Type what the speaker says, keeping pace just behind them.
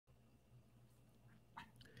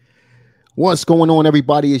What's going on,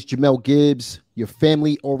 everybody? It's Jamel Gibbs, your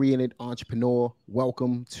family-oriented entrepreneur.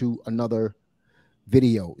 Welcome to another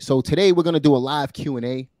video. So today we're going to do a live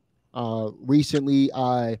Q&A. Recently,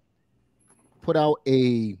 I put out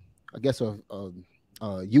a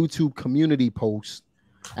YouTube community post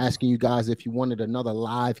asking you guys if you wanted another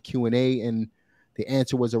live Q&A, and the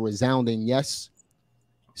answer was a resounding yes.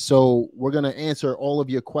 So we're going to answer all of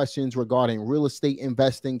your questions regarding real estate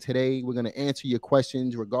investing today. We're going to answer your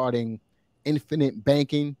questions regarding infinite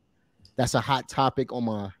banking. That's a hot topic on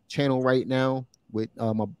my channel right now with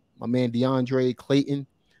my man D'Andre Clayton.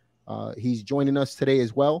 He's joining us today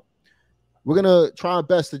as well. We're going to try our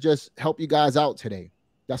best to just help you guys out today.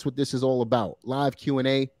 That's what this is all about, live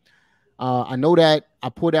Q&A. I know that I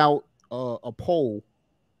put out a poll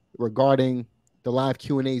regarding the live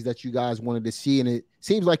Q&As that you guys wanted to see, and it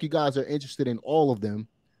seems like you guys are interested in all of them.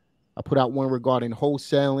 I put out one regarding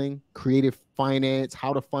wholesaling, creative finance,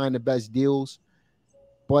 how to find the best deals.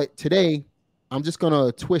 But today, I'm just going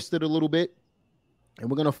to twist it a little bit, and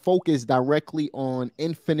we're going to focus directly on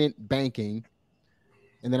infinite banking.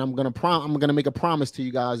 And then I'm going to make a promise to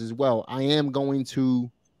you guys as well. I am going to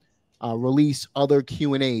release other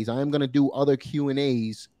Q&As. I am going to do other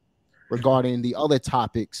Q&As regarding the other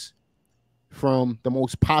topics from the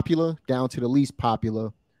most popular down to the least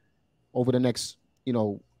popular over the next,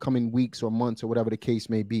 coming weeks or months or whatever the case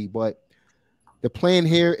may be. But the plan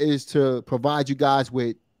here is to provide you guys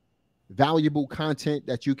with valuable content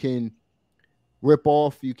that you can rip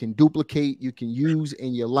off, you can duplicate, you can use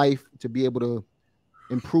in your life to be able to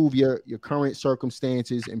improve your current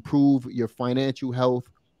circumstances, improve your financial health,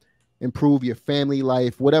 improve your family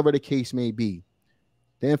life, whatever the case may be.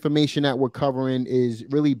 The information that we're covering is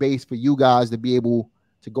really based for you guys to be able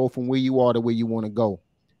to go from where you are to where you want to go.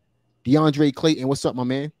 D'Andre Clayton, what's up, my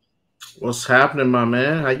man? What's happening, my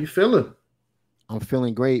man? How you feeling? I'm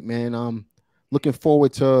feeling great, man. I'm looking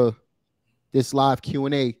forward to this live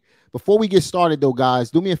Q&A. Before we get started, though, guys,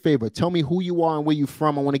 do me a favor. Tell me who you are and where you're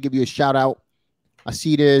from. I want to give you a shout out. I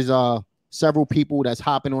see there's several people that's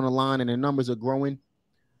hopping on the line, and the numbers are growing.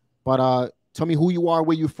 But tell me who you are,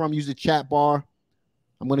 where you're from. Use the chat bar.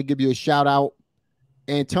 I'm going to give you a shout out.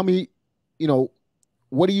 And tell me,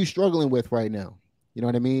 what are you struggling with right now? You know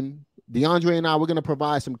what I mean? D'Andre and I, we're going to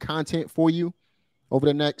provide some content for you over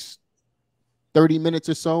the next 30 minutes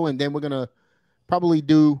or so, and then we're going to probably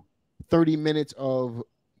do 30 minutes of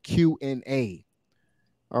Q&A.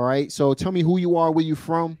 All right? So tell me who you are, where you're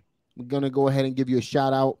from. We're going to go ahead and give you a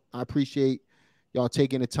shout out. I appreciate y'all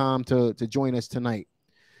taking the time to join us tonight.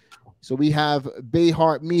 So we have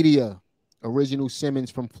Bayheart Media, Original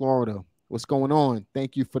Simmons from Florida. What's going on?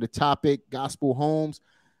 Thank you for the topic. Gospel Homes.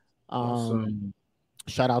 Awesome.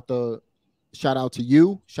 Shout out to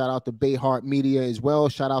you. Shout out to Bayheart Media as well.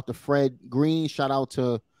 Shout out to Fred Green.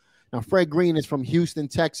 Now Fred Green is from Houston,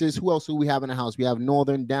 Texas. Who else do we have in the house? We have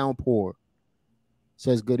Northern Downpour.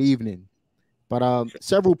 Says good evening. But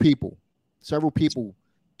several people.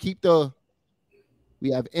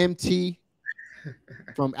 We have MT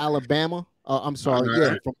from Alabama. I'm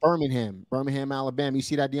sorry, from Birmingham, Alabama. You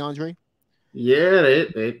see that, D'Andre? Yeah,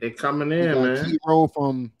 they coming in, man. Kiro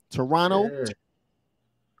from Toronto. Yeah.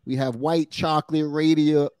 We have White Chocolate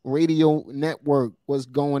Radio Network. What's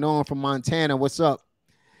going on from Montana? What's up?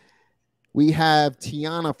 We have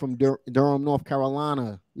Tiana from Durham, North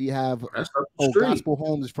Carolina. We have Gospel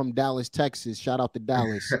Homes from Dallas, Texas. Shout out to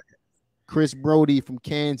Dallas. Chris Brody from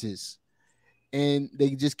Kansas. And they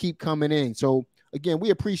just keep coming in. So again, we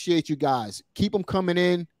appreciate you guys. Keep them coming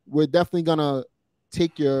in. We're definitely gonna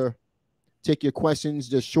take your questions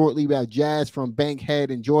just shortly. We have Jazz from Bankhead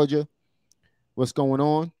in Georgia. What's going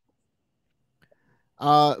on?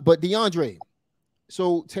 But D'Andre,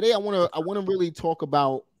 so today I wanna really talk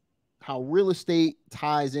about how real estate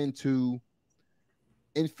ties into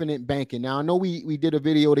infinite banking. Now I know we did a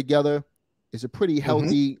video together. It's a pretty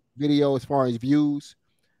healthy video as far as views.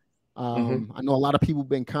 I know a lot of people have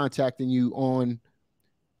been contacting you on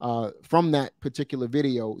from that particular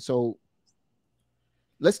video. So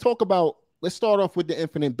let's start off with the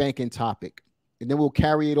infinite banking topic, and then we'll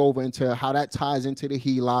carry it over into how that ties into the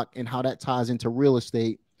HELOC and how that ties into real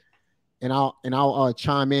estate. And I'll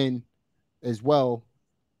chime in as well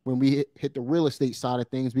when we hit the real estate side of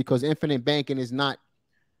things, because infinite banking is not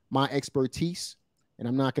my expertise, and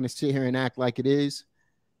I'm not going to sit here and act like it is.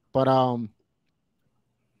 But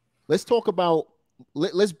let's talk about,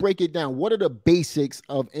 let's break it down. What are the basics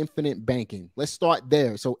of infinite banking? Let's start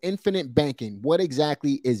there. So infinite banking, what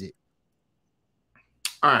exactly is it?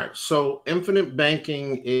 All right. So infinite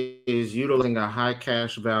banking is utilizing a high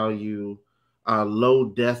cash value, low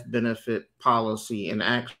death benefit policy, and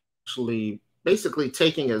actually basically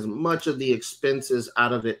taking as much of the expenses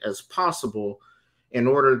out of it as possible in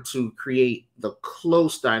order to create the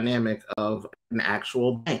close dynamic of an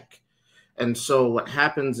actual bank. And so what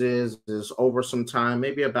happens is over some time,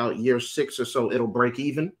 maybe about year 6 or so, it'll break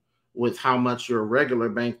even with how much your regular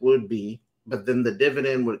bank would be, but then the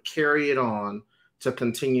dividend would carry it on to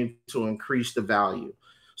continue to increase the value.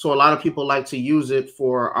 So a lot of people like to use it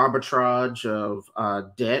for arbitrage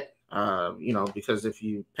of debt, because if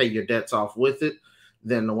you pay your debts off with it,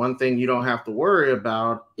 then the one thing you don't have to worry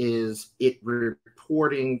about is it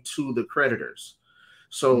reporting to the creditors.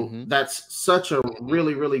 So that's such a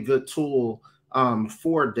really, really good tool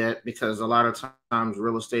for debt, because a lot of times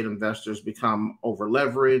real estate investors become over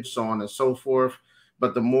leveraged, so on and so forth.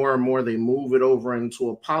 But the more and more they move it over into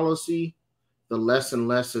a policy, the less and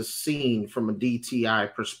less is seen from a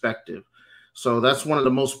DTI perspective. So that's one of the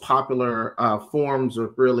most popular forms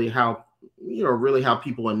of really how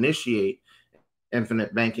people initiate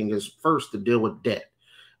infinite banking, is first to deal with debt.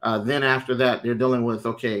 Then after that, they're dealing with,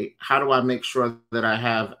 okay, how do I make sure that I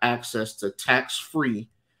have access to tax-free,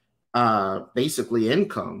 basically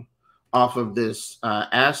income off of this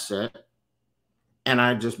asset, and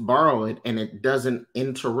I just borrow it and it doesn't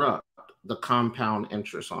interrupt the compound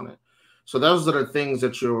interest on it. So those are the things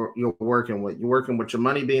that you're working with. You're working with your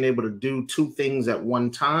money being able to do 2 things at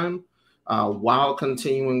one time while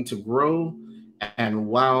continuing to grow, and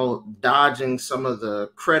while dodging some of the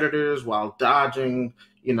creditors, while dodging,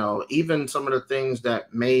 even some of the things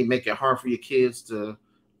that may make it hard for your kids to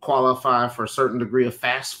qualify for a certain degree of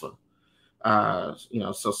FAFSA.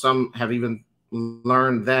 So some have even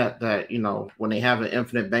learned that when they have an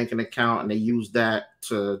infinite banking account and they use that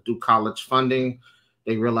to do college funding,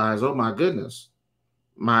 they realize, oh my goodness,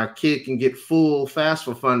 my kid can get full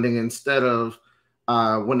FAFSA funding instead of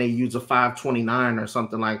when they use a 529 or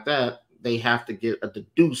something like that, they have to get a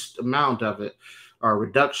deduced amount of it, or a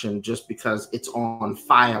reduction, just because it's on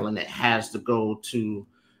file and it has to go to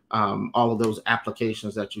all of those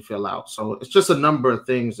applications that you fill out. So it's just a number of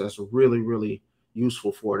things that's really, really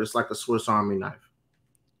useful for it. It's like a Swiss Army knife.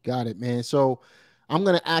 Got it, man. So I'm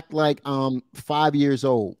going to act like I'm 5 years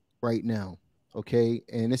old right now. Okay.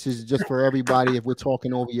 And this is just for everybody. If we're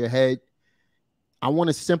talking over your head, I want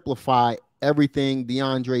to simplify everything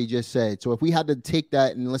D'Andre just said. So if we had to take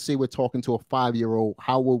that and let's say we're talking to a 5-year-old,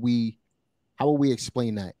 how will we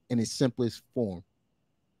explain that in its simplest form?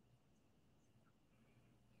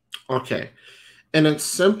 Okay. In its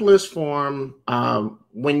simplest form,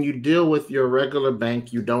 when you deal with your regular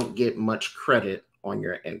bank, you don't get much credit on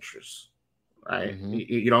your interest, right?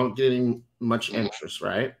 You don't get any much interest,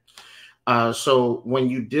 right? So when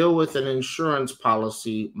you deal with an insurance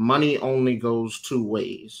policy, money only goes 2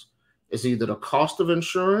 ways. It's either the cost of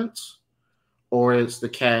insurance or it's the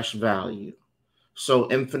cash value.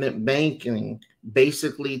 So infinite banking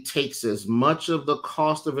basically takes as much of the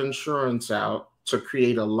cost of insurance out to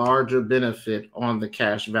create a larger benefit on the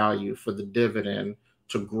cash value for the dividend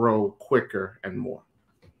to grow quicker and more.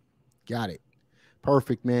 Got it.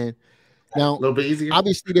 Perfect, man. Now, a little bit easier.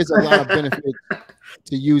 Obviously, there's a lot of benefits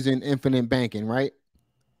to using infinite banking, right?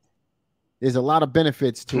 There's a lot of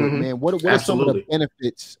benefits to it, man. What are some of the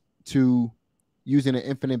benefits to using an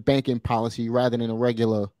infinite banking policy rather than a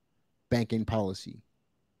regular banking policy?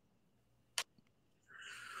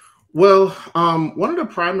 Well, one of the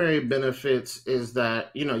primary benefits is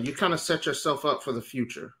that, you kind of set yourself up for the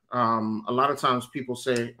future. A lot of times people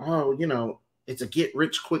say, oh, it's a get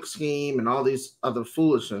rich quick scheme and all these other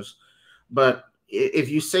foolishness. But if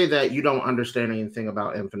you say that, you don't understand anything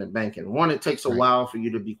about infinite banking. One, it takes a while for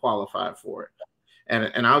you to be qualified for it.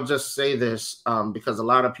 And I'll just say this because a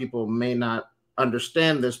lot of people may not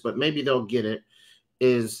understand this, but maybe they'll get it,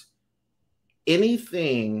 is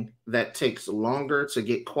anything that takes longer to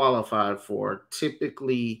get qualified for,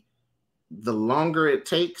 typically the longer it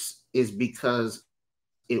takes is because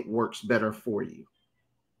it works better for you.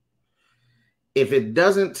 If it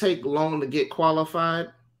doesn't take long to get qualified,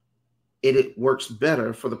 it works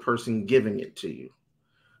better for the person giving it to you.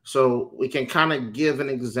 So we can kind of give an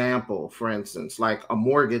example, for instance, like a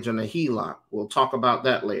mortgage and a HELOC. We'll talk about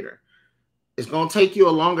that later. It's going to take you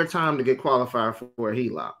a longer time to get qualified for a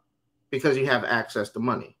HELOC because you have access to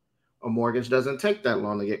money. A mortgage doesn't take that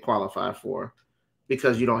long to get qualified for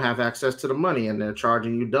because you don't have access to the money and they're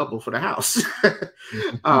charging you double for the house.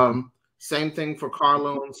 Same thing for car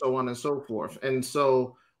loans, so on and so forth. And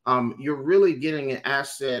so you're really getting an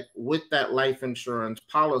asset with that life insurance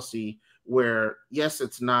policy where, yes,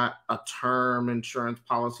 it's not a term insurance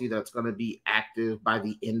policy that's going to be active by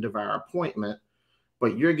the end of our appointment,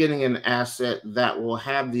 but you're getting an asset that will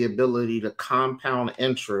have the ability to compound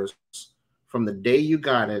interest from the day you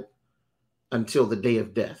got it until the day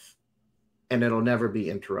of death, and it'll never be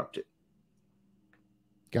interrupted.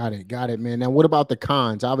 Got it, man. Now, what about the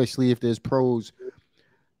cons? Obviously, if there's pros,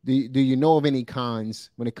 do you know of any cons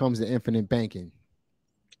when it comes to infinite banking?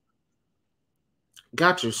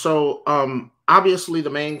 Got you. So, obviously, the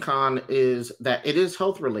main con is that it is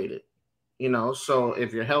health related. So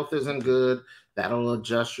if your health isn't good, that'll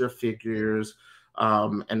adjust your figures,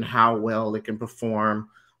 and how well it can perform.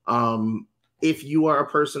 If you are a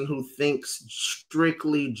person who thinks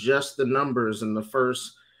strictly just the numbers in the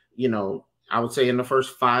first, I would say in the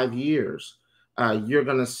first 5 years, you're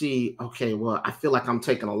going to see, okay, well, I feel like I'm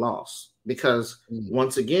taking a loss because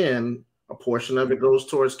once again, a portion of it goes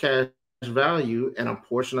towards cash value and a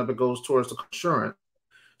portion of it goes towards the insurance.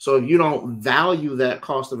 So if you don't value that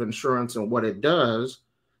cost of insurance and what it does,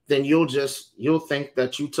 then you'll think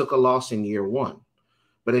that you took a loss in year one.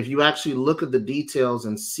 But if you actually look at the details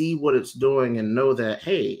and see what it's doing and know that,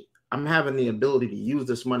 hey, I'm having the ability to use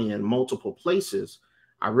this money in multiple places,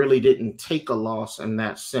 I really didn't take a loss in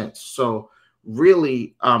that sense. So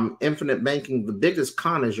really, infinite banking, the biggest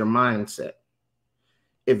con is your mindset.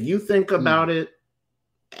 If you think about it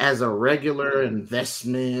as a regular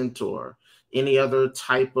investment or any other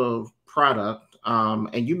type of product,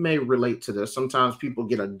 and you may relate to this, sometimes people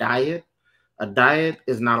get a diet. A diet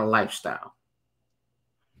is not a lifestyle.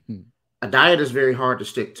 A diet is very hard to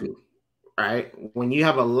stick to, right? When you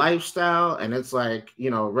have a lifestyle and it's like,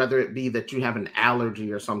 whether it be that you have an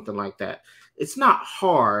allergy or something like that, it's not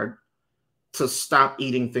hard to stop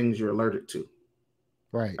eating things you're allergic to.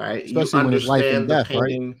 Right. Especially you understand when it's life and death,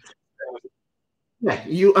 pain. Right? Yeah,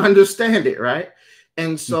 you understand it, right?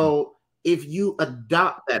 And so if you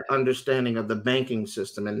adopt that understanding of the banking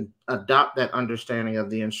system and adopt that understanding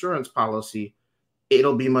of the insurance policy,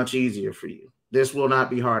 it'll be much easier for you. This will not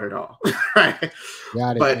be hard at all. Right?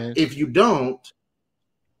 Got it, but man. If you don't,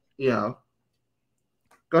 go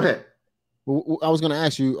ahead. Well, I was going to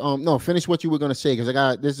ask you, no, finish what you were going to say,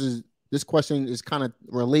 because this question is kind of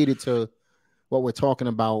related to what we're talking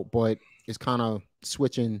about, but it's kind of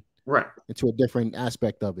switching into a different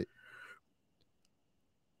aspect of it.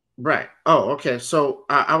 Right. Oh, okay. So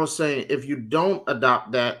I was saying, if you don't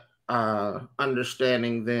adopt that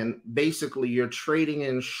understanding, then basically you're trading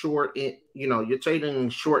in short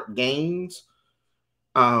gains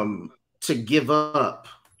to give up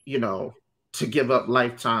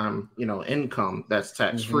lifetime income that's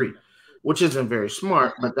tax free, which isn't very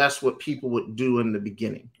smart, but that's what people would do in the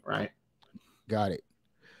beginning, right? Got it.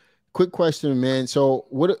 Quick question, man. So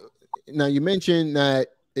now you mentioned that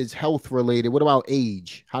it's health related. What about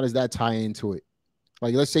age? How does that tie into it?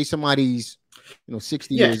 Like, let's say somebody's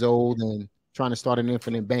 60 years old and trying to start an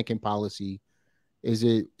infinite banking policy. Is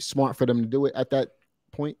it smart for them to do it at that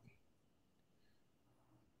point?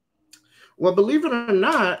 Well, believe it or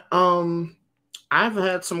not, I've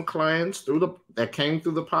had some clients that came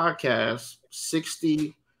through the podcast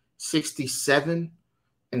 60, 67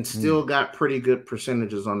 and still got pretty good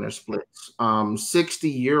percentages on their splits.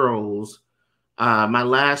 60-year-olds. My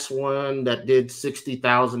last one that did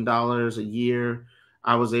 $60,000 a year,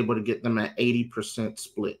 I was able to get them at 80%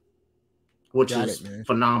 split, which is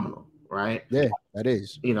phenomenal, right? Yeah, that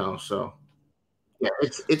is. So yeah,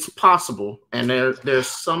 it's possible, and there's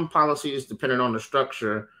some policies depending on the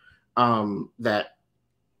structure that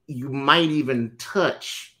you might even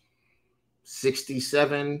touch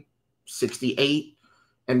 67, 68,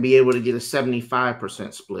 and be able to get a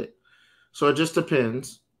 75% split. So it just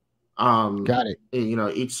depends. Got it.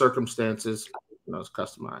 Each circumstance is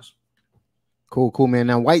customized. Cool, man.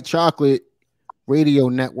 Now, White Chocolate Radio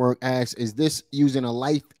Network asks, is this using a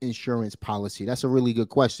life insurance policy? That's a really good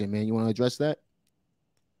question, man. You want to address that?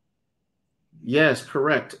 Yes,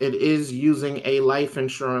 correct. It is using a life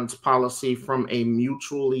insurance policy from a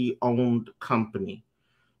mutually owned company.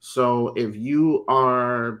 So if you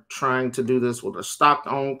are trying to do this with a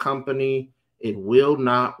stock-owned company, it will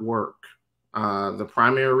not work. The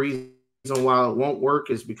primary reason why it won't work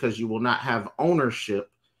is because you will not have ownership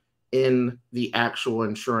in the actual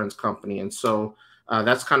insurance company. And so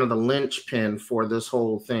that's kind of the linchpin for this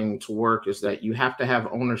whole thing to work, is that you have to have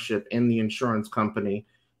ownership in the insurance company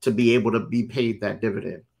to be able to be paid that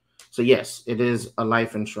dividend. So yes, it is a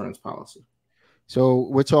life insurance policy. So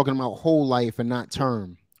we're talking about whole life and not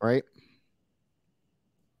term, right?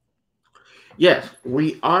 Yes,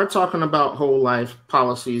 we are talking about whole life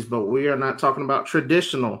policies, but we are not talking about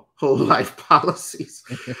traditional whole life policies.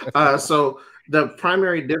 So the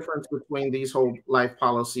primary difference between these whole life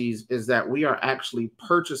policies is that we are actually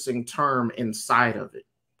purchasing term inside of it.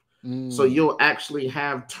 So you'll actually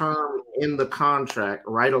have term in the contract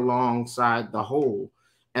right alongside the whole.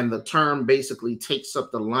 and the term basically takes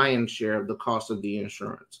up the lion's share of the cost of the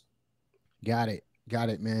insurance. Got it,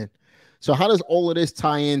 man. So how does all of this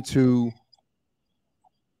tie into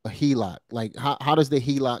a HELOC? Like how does the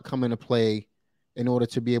HELOC come into play in order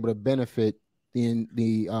to be able to benefit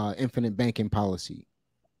the infinite banking policy?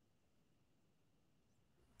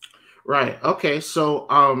 Right. Okay. So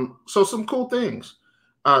so some cool things.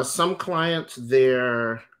 Some clients,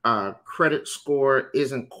 their credit score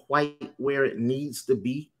isn't quite where it needs to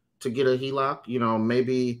be to get a HELOC. You know,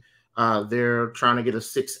 maybe they're trying to get a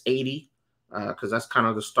 680 because that's kind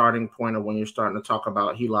of the starting point of when you're starting to talk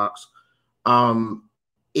about HELOCs.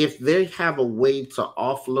 If they have a way to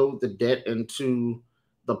offload the debt into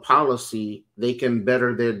the policy, they can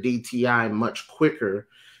better their DTI much quicker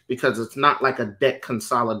because it's not like a debt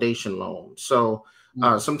consolidation loan. So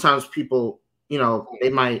sometimes people, you know, they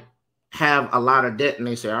might have a lot of debt and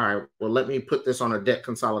they say, all right, well, let me put this on a debt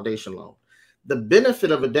consolidation loan. The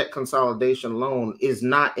benefit of a debt consolidation loan is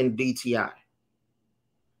not in DTI.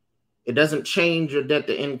 It doesn't change your debt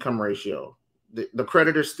to income ratio. The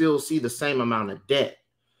creditors still see the same amount of debt.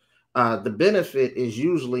 The benefit is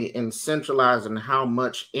usually in centralizing how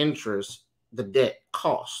much interest the debt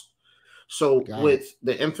costs. So with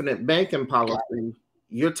the infinite banking policy,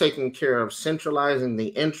 you're taking care of centralizing the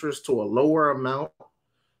interest to a lower amount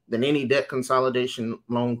than any debt consolidation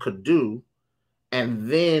loan could do. And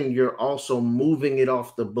then you're also moving it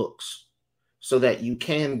off the books so that you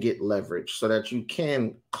can get leverage, so that you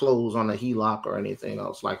can close on a HELOC or anything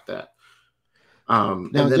else like that.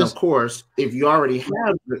 And then, of course, if you already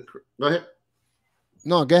have the, go ahead.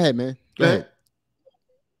 No, go ahead, man. Go ahead.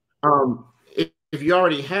 If you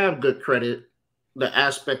already have good credit, the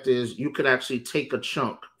aspect is you could actually take a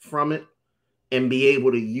chunk from it and be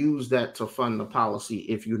able to use that to fund the policy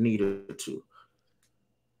if you needed to.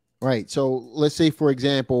 Right. So let's say, for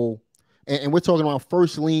example, and we're talking about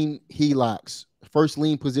first lien HELOCs, first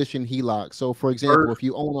lien position HELOCs. So, for example, if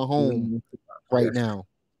you own a home right now,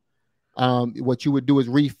 what you would do is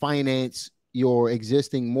refinance your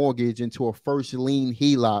existing mortgage into a first lien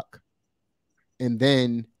HELOC, and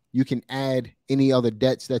then you can add any other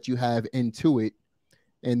debts that you have into it,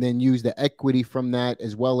 and then use the equity from that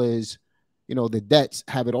as well as, you know, the debts,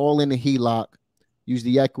 have it all in the HELOC, use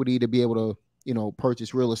the equity to be able to, you know,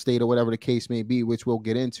 purchase real estate or whatever the case may be, which we'll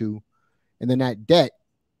get into. And then that debt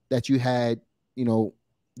that you had, you know,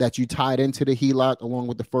 that you tied into the HELOC along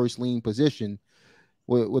with the first lien position,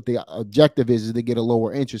 what the objective is to get a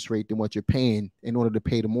lower interest rate than what you're paying in order to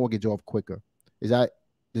pay the mortgage off quicker. Does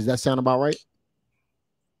that sound about right?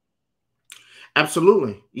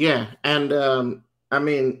 Absolutely. Yeah. And I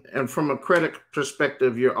mean, and from a credit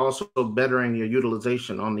perspective, you're also bettering your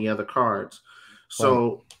utilization on the other cards.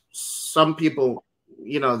 So some people,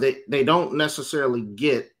 you know, they don't necessarily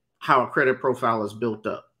get how a credit profile is built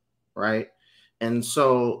up, right? And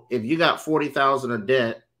so if you got 40,000 of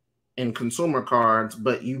debt in consumer cards,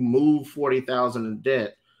 but you move 40,000 in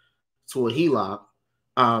debt to a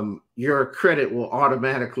HELOC, your credit will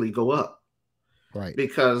automatically go up, right?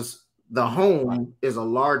 Because the home is a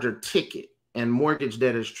larger ticket, and mortgage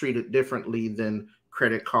debt is treated differently than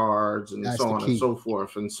credit cards and so on and so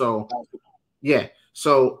forth. And so, yeah.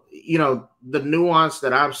 So, you know, the nuance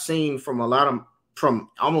that I've seen from from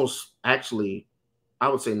almost actually, I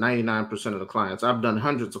would say 99% of the clients, I've done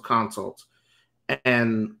hundreds of consults.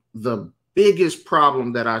 And the biggest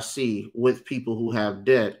problem that I see with people who have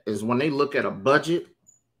debt is when they look at a budget,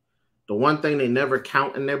 the one thing they never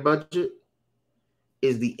count in their budget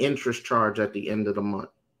is the interest charge at the end of the month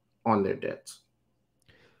on their debts.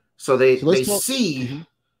 So they see,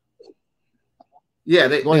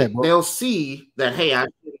 they'll see that, hey, I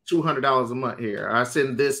send $200 a month here. I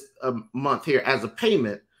send this a month here as a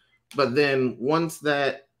payment. But then once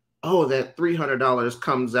that $300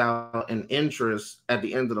 comes out in interest at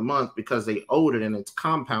the end of the month because they owed it and it's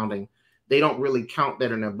compounding, they don't really count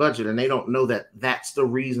that in their budget, and they don't know that that's the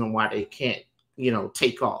reason why they can't, you know,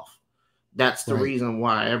 take off. That's the reason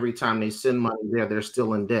why every time they send money there, they're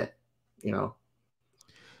still in debt, you know.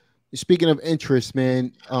 Speaking of interest,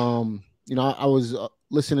 man, you know, I was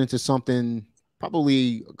listening to something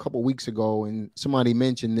probably a couple weeks ago, and somebody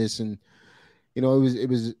mentioned this, and you know, it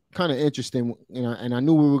was kind of interesting, you know, and I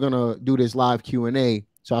knew we were gonna do this live Q&A,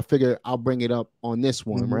 so I figured I'll bring it up on this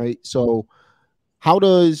one, right? So, how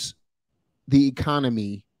does the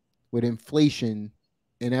economy with inflation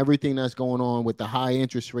and everything that's going on with the high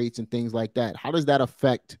interest rates and things like that, how does that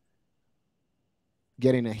affect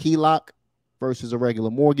getting a HELOC versus a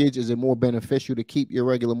regular mortgage? Is it more beneficial to keep your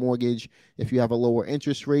regular mortgage if you have a lower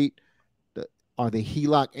interest rate? Are the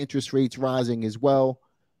HELOC interest rates rising as well?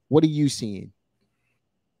 What are you seeing?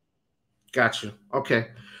 Gotcha. Okay.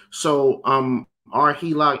 So are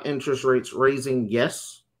HELOC interest rates raising?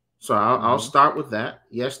 Yes. So I'll start with that.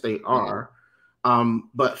 Yes, they are.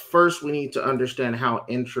 But first we need to understand how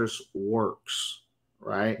interest works,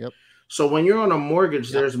 right? Yep. So when you're on a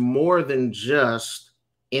mortgage, there's more than just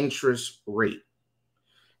interest rate.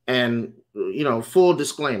 And full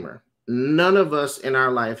disclaimer, none of us in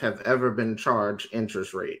our life have ever been charged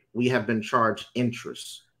interest rate. We have been charged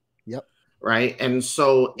interest. Yep. Right. And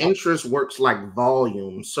so interest works like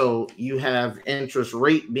volume. So you have interest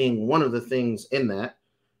rate being one of the things in that.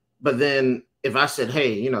 But then if I said,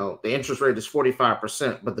 hey, the interest rate is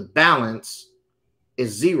 45%, but the balance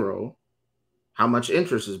is zero, how much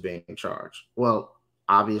interest is being charged? Well,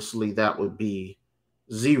 obviously that would be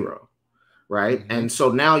zero. Right. And so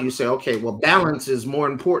now you say, okay, well, balance is more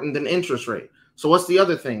important than interest rate. So what's the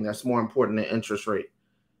other thing that's more important than interest rate?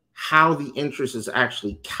 How the interest is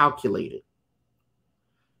actually calculated.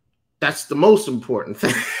 That's the most important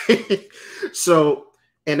thing. So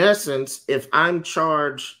in essence, if I'm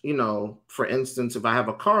charged, for instance, if I have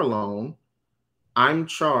a car loan, I'm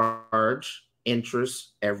charged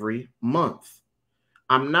interest every month.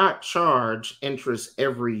 I'm not charged interest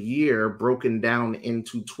every year broken down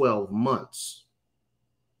into 12 months.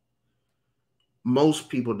 Most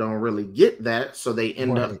people don't really get that, so they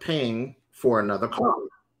end up paying for another car.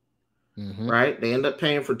 Right? They end up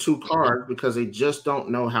paying for two cars because they just don't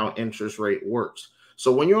know how interest rate works.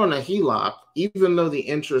 So when you're on a HELOC, even though the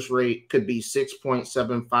interest rate could be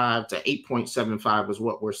 6.75 to 8.75 is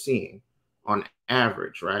what we're seeing on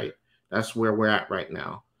average, right? That's where we're at right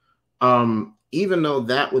now. Even though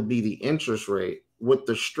that would be the interest rate, with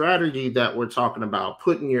the strategy that we're talking about,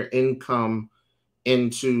 putting your income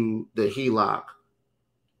into the HELOC,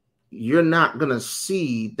 you're not going to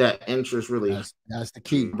see that interest really. That's the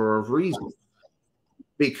key. Number of reasons.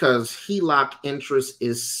 Because HELOC interest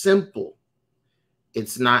is simple.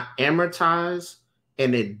 It's not amortized,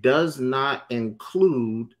 and it does not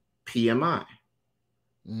include PMI.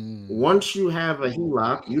 Once you have a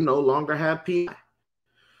HELOC, you no longer have PMI.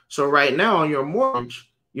 So right now on your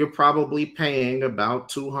mortgage, you're probably paying about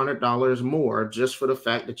 $200 more just for the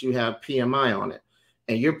fact that you have PMI on it.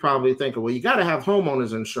 And you're probably thinking, well, you got to have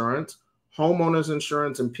homeowners insurance. Homeowners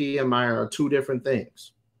insurance and PMI are two different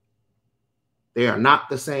things. They are not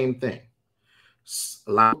the same thing.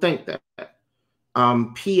 A lot of think that.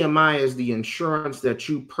 PMI is the insurance that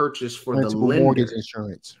you purchase for the lender. Mortgage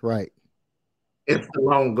insurance, right? If the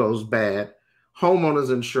loan goes bad,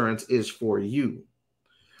 homeowners insurance is for you.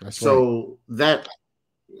 That's so right.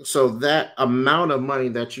 that amount of money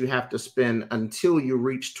that you have to spend until you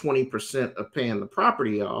reach 20% of paying the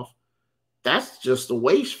property off, that's just a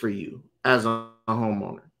waste for you as a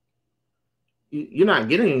homeowner. You're not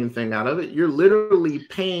getting anything out of it. You're literally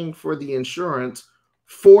paying for the insurance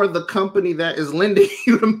for the company that is lending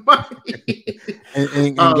you the money.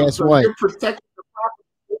 and guess so what? You're protecting the property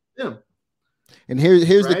with them. And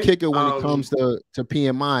here's right? the kicker when it comes to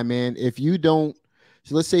PMI, man. If you don't,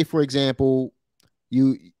 so let's say, for example,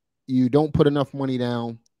 you don't put enough money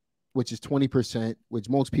down, which is 20%, which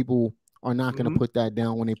most people are not going to put that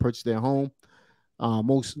down when they purchase their home.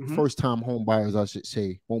 Most first-time home buyers, I should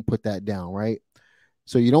say, won't put that down, right?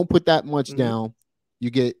 So you don't put that much down, you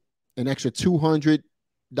get an extra $200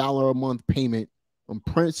 a month payment on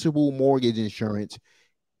principal mortgage insurance.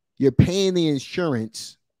 You're paying the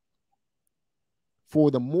insurance for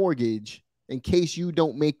the mortgage in case you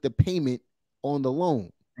don't make the payment on the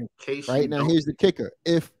loan. In case right now, here's the kicker: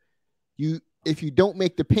 if you don't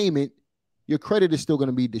make the payment, your credit is still going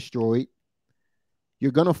to be destroyed.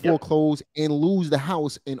 You're going to foreclose and lose the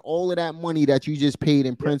house, and all of that money that you just paid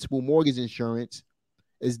in principal mortgage insurance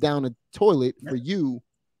is down the toilet for you.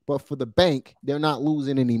 But for the bank, they're not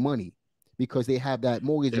losing any money because they have that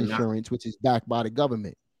mortgage insurance, which is backed by the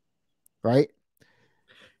government, right?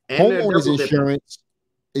 And homeowners insurance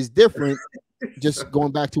is different. Just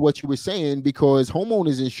going back to what you were saying, because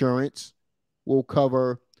homeowners insurance will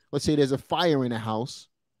cover, let's say there's a fire in a house,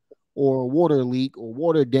 or a water leak, or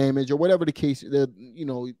water damage, or whatever the case, the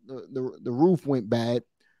roof went bad.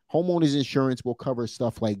 Homeowners insurance will cover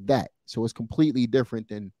stuff like that. So it's completely different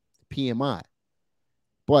than PMI.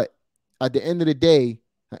 But at the end of the day,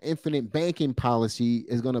 an infinite banking policy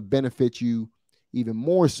is going to benefit you even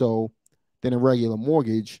more so than a regular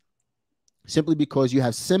mortgage, simply because you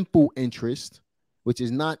have simple interest, which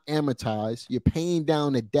is not amortized. You're paying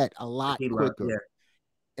down the debt a lot quicker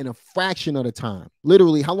in a fraction of the time.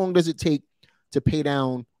 Literally, how long does it take to pay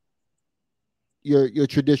down your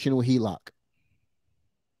traditional HELOC?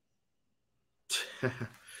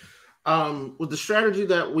 With the strategy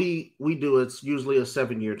that we do, it's usually a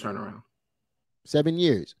 7-year turnaround. 7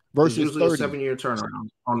 years It's versus usually a 30. 7-year turnaround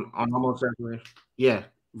on almost every. Yeah,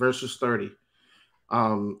 versus 30.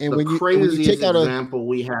 And The when you craziest take out a, example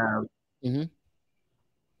we have. Mhm.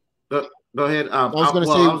 Go ahead. I was gonna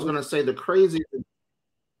Well, say, I was gonna say the craziest. Go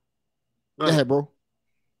go ahead. ahead, bro.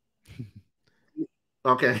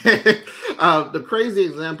 Okay. The crazy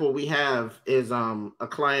example we have is a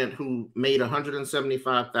client who made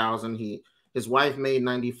 175,000. His wife made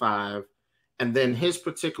 95, and then his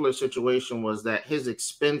particular situation was that his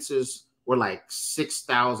expenses were like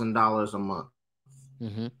 $6,000 a month.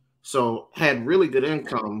 Mm-hmm. So had really good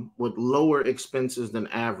income with lower expenses than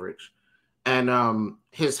average. And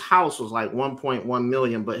his house was like 1.1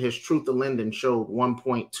 million, but his truth of lending showed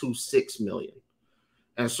 1.26 million.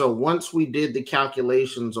 And so once we did the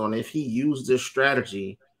calculations on if he used this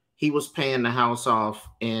strategy, he was paying the house off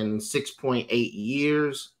in 6.8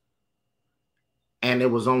 years, and it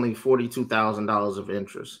was only $42,000 of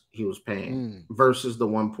interest he was paying versus the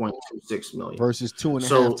 1.26 million. Versus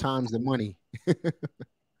 2.5 times the money.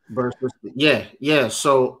 Versus, yeah.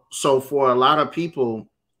 So for a lot of people,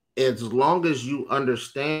 as long as you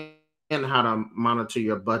understand how to monitor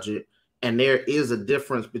your budget, and there is a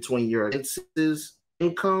difference between your expenses,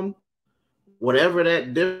 income, whatever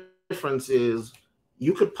that difference is,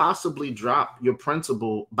 you could possibly drop your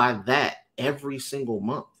principal by that every single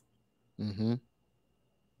month. Mm-hmm.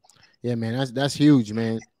 Yeah, man, that's huge,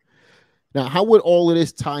 man. Now, how would all of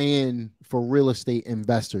this tie in for real estate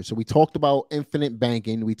investors? So we talked about infinite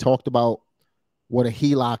banking. We talked about what a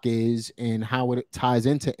HELOC is and how it ties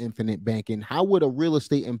into infinite banking. How would a real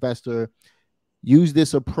estate investor use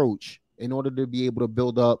this approach in order to be able to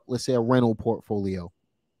build up, let's say, a rental portfolio?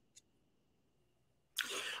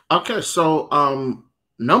 Okay, so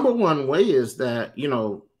number one way is that,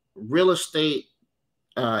 real estate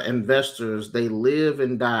investors, they live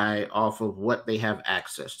and die off of what they have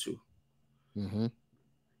access to. Mm-hmm.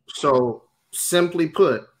 So simply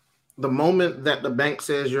put, the moment that the bank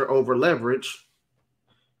says you're over leveraged,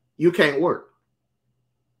 you can't work.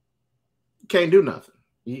 You can't do nothing.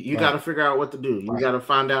 You got to figure out what to do. You got to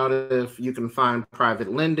find out if you can find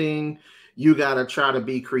private lending. You got to try to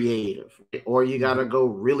be creative, or you got to go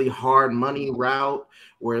really hard money route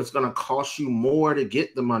where it's going to cost you more to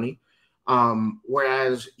get the money.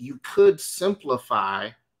 Whereas you could simplify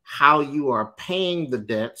how you are paying the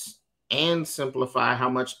debts and simplify how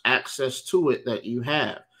much access to it that you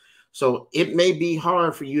have. So it may be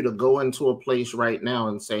hard for you to go into a place right now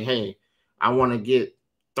and say, hey, I want to get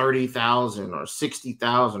 30,000 or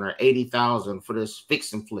 60,000 or 80,000 for this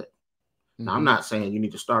fix and flip. Now, I'm not saying you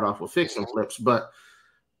need to start off with fix and flips, but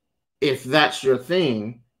if that's your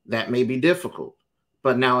thing, that may be difficult.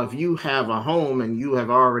 But now if you have a home and you have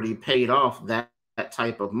already paid off that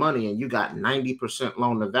type of money and you got 90%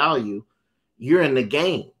 loan to value, you're in the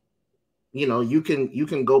game. You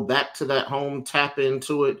can go back to that home, tap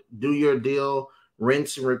into it, do your deal,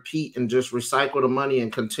 rinse and repeat, and just recycle the money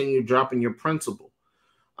and continue dropping your principal,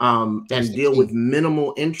 and deal with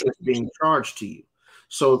minimal interest being charged to you.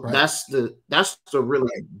 So that's the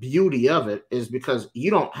really beauty of it, is because you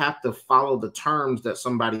don't have to follow the terms that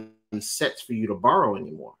somebody sets for you to borrow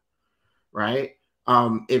anymore, right?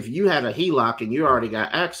 If you had a HELOC and you already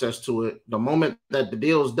got access to it, the moment that the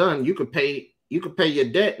deal's done, you could pay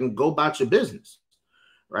your debt and go about your business,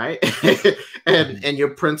 right? and your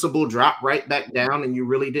principal dropped right back down, and you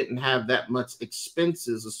really didn't have that much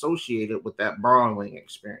expenses associated with that borrowing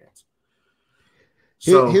experience.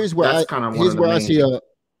 So here's where that's kind of one of the main.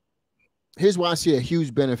 Here's where I see a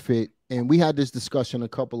huge benefit, and we had this discussion a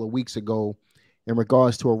couple of weeks ago in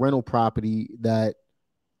regards to a rental property that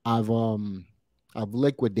I've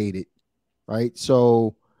liquidated, right?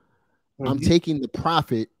 So I'm taking the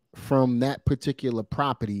profit from that particular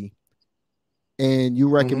property, and you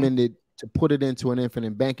recommended to put it into an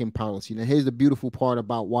infinite banking policy. Now, here's the beautiful part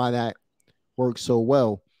about why that works so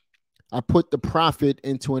well. I put the profit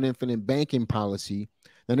into an infinite banking policy.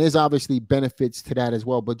 And there's obviously benefits to that as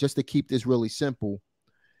well. But just to keep this really simple,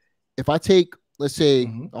 if I take, let's say,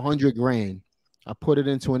 100 grand, I put it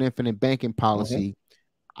into an infinite banking policy,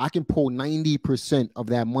 I can pull 90% of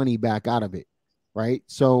that money back out of it, right?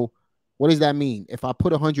 So what does that mean? If I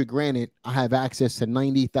put 100 grand in, I have access to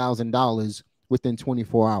 $90,000 within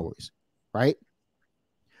 24 hours, right?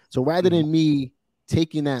 So rather than me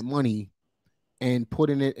taking that money and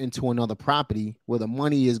putting it into another property where the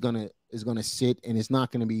money is gonna sit and it's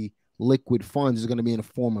not gonna be liquid funds, it's gonna be in a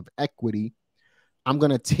form of equity, I'm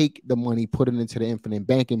gonna take the money, put it into the infinite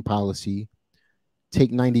banking policy,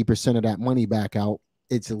 take 90% of that money back out.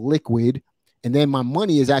 It's liquid, and then my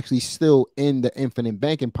money is actually still in the infinite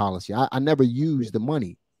banking policy. I never use the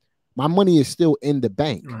money. My money is still in the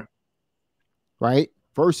bank. right?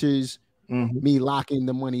 Versus me locking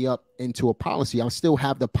the money up into a policy. I still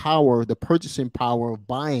have the power, the purchasing power of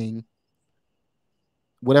buying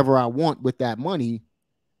whatever I want with that money,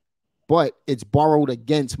 but it's borrowed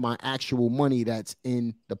against my actual money that's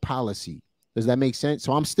in the policy. Does that make sense?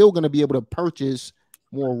 So I'm still going to be able to purchase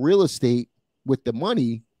more real estate with the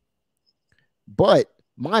money, but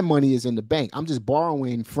my money is in the bank. I'm just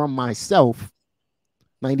borrowing from myself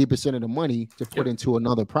 90% of the money to put into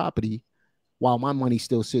another property while my money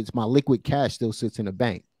still sits, my liquid cash still sits in the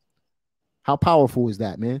bank. How powerful is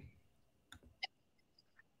that, man?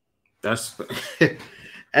 That's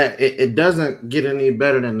it doesn't get any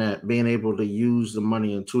better than that, being able to use the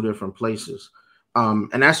money in two different places.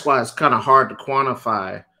 And that's why it's kind of hard to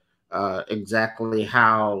quantify exactly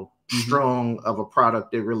how strong of a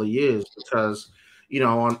product it really is, because, you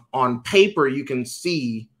know, on paper, you can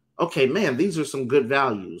see, okay, man, these are some good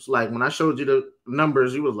values. Like when I showed you the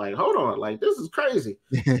numbers, you was like, hold on, like this is crazy.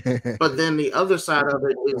 But then the other side of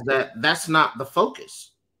it is that that's not the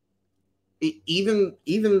focus. Even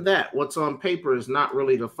that, what's on paper is not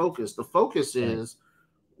really the focus. The focus is,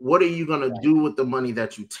 what are you going to do with the money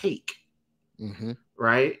that you take?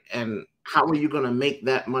 Right? And how are you going to make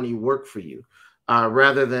that money work for you?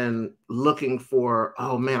 Rather than looking for,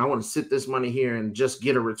 oh man, I want to sit this money here and just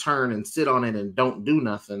get a return and sit on it and don't do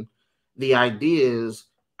nothing. The idea is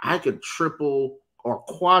I could triple or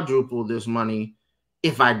quadruple this money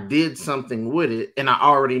if I did something with it, and I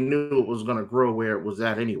already knew it was going to grow where it was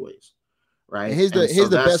at anyways. Right. And here's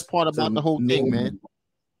the best part about the whole thing, man.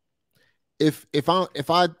 If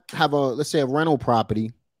I have let's say a rental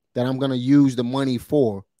property that I'm going to use the money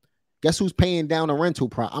for, guess who's paying down a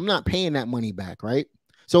rental I'm not paying that money back, right?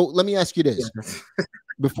 So let me ask you this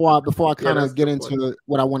before I kind of get into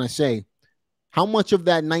what I want to say. How much of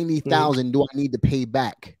that 90,000 do I need to pay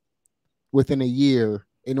back within a year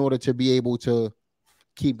in order to be able to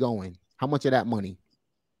keep going? How much of that money?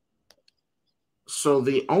 So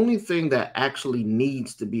the only thing that actually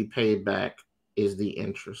needs to be paid back is the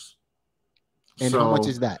interest. And how much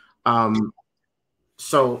is that?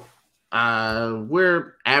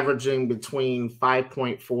 We're averaging between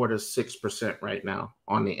 5.4 to 6% right now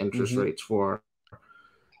on the interest rates for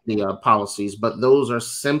the policies, but those are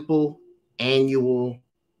simple annual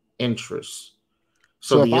interests.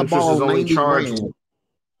 So the interest is only charged.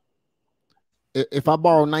 If I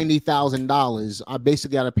borrow $90,000, I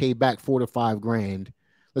basically got to pay back $4 to $5 grand.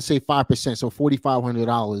 Let's say 5%, so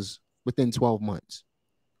 $4,500 within 12 months.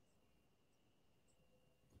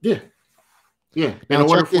 Yeah. In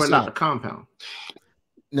order for it not to compound.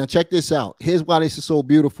 Now check this out. Here's why this is so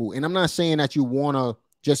beautiful. And I'm not saying that you want to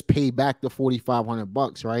just pay back the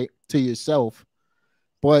 $4,500, right, to yourself.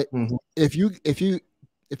 But if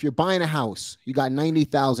you're buying a house, you got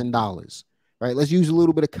 $90,000, right? Let's use a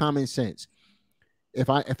little bit of common sense. If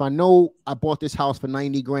I know I bought this house for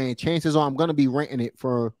 90 grand, chances are I'm going to be renting it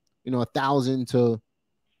for, 1,000 to,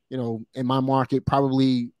 in my market,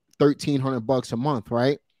 probably $1,300 a month,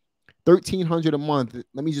 right? $1,300 a month.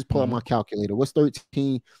 Let me just pull out my calculator. What's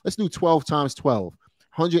 13? Let's do 12 times 12.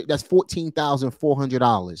 100. That's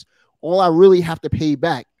 $14,400. All I really have to pay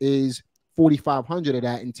back is $4,500 of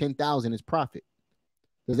that, and $10,000 is profit.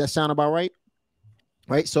 Does that sound about right?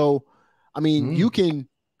 Right. So, I mean, you can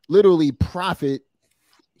literally profit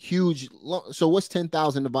huge. So what's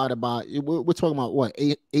 10,000 divided by? We're talking about what,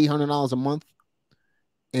 $800 a month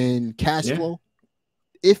in cash flow.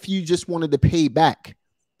 If you just wanted to pay back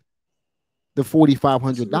the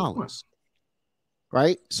 $4,500,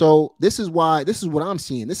 right? So this is what I'm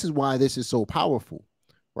seeing. This is why this is so powerful,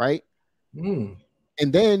 right? And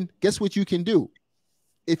then guess what you can do?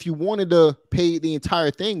 If you wanted to pay the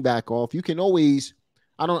entire thing back off, you can always,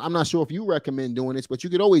 I'm not sure if you recommend doing this, but you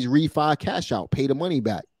could always refi, cash out, pay the money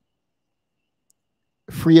back,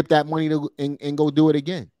 free up that money and go do it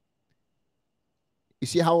again. You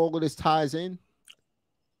see how all of this ties in?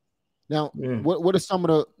 Now, what are some of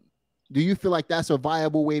the, do you feel like that's a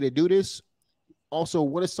viable way to do this? Also,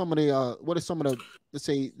 what are some of the, let's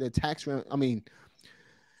say the tax, I mean,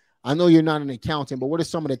 I know you're not an accountant, but what are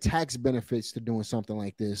some of the tax benefits to doing something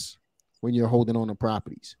like this when you're holding on to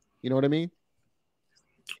properties? You know what I mean?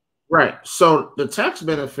 Right. So the tax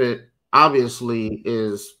benefit obviously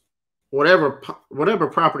is whatever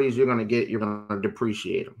properties you're going to get, you're going to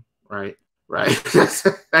depreciate them. Right. that's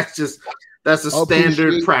a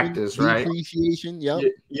standard practice, right? Depreciation. Yep.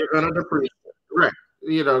 You're going to depreciate. Right.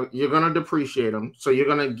 You're going to depreciate them. So you're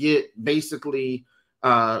going to get basically,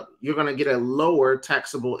 you're going to get a lower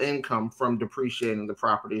taxable income from depreciating the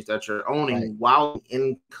properties that you're owning while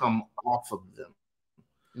income off of them.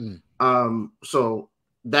 So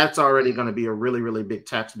that's already going to be a really, really big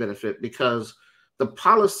tax benefit, because the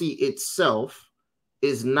policy itself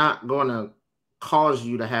is not going to cause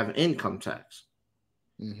you to have income tax.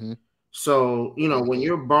 Mm-hmm. So, you know, when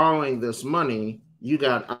you're borrowing this money, you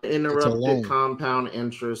got uninterrupted compound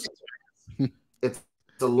interest. It's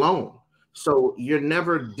a loan. So you're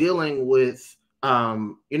never dealing with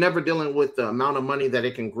the amount of money that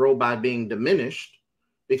it can grow by being diminished,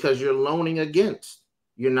 because you're loaning against.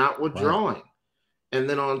 You're not withdrawing. Right. And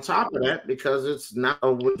then on top of that, because it's not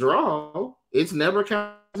a withdrawal, it's never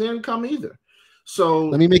counts as income either. So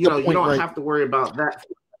let me make a point, you don't have to worry about that.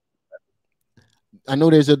 I know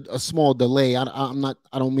there's a small delay. I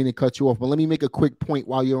don't mean to cut you off, but let me make a quick point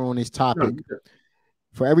while you're on this topic. No,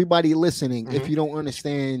 for everybody listening, if you don't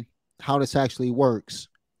understand how this actually works,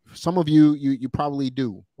 some of you probably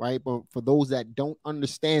do, right? But for those that don't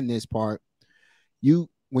understand this part,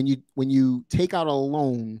 when you take out a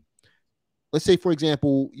loan, let's say, for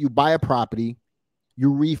example, you buy a property, you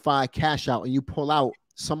refi, cash out, and you pull out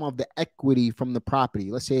some of the equity from the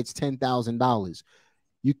property. Let's say it's $10,000.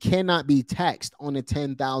 You cannot be taxed on the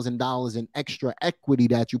 $10,000 in extra equity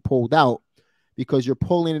that you pulled out, because you're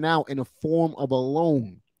pulling it out in a form of a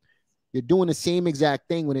loan. You're doing the same exact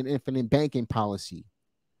thing with an infinite banking policy.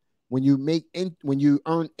 When you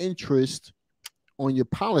earn interest on your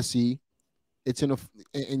policy,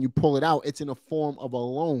 and you pull it out, it's in a form of a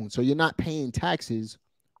loan. So you're not paying taxes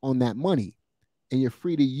on that money, and you're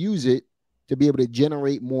free to use it to be able to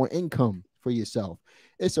generate more income for yourself.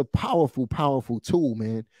 It's a powerful, powerful tool,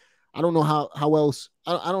 man. I don't know how else.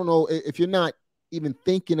 I don't know if you're not even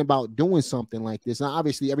thinking about doing something like this. Now,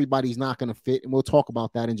 obviously, everybody's not going to fit, and we'll talk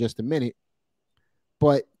about that in just a minute.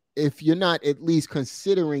 But if you're not at least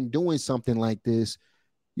considering doing something like this,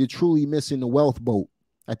 you're truly missing the wealth boat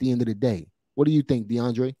at the end of the day. What do you think,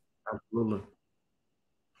 D'Andre?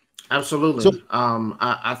 Absolutely. So,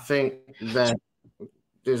 I think that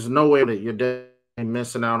there's no way that you're definitely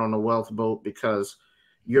missing out on the wealth boat, because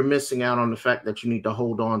you're missing out on the fact that you need to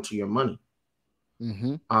hold on to your money.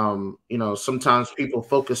 Mm-hmm. You know, sometimes people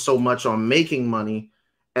focus so much on making money,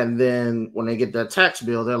 and then when they get that tax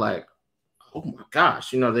bill, they're like, oh my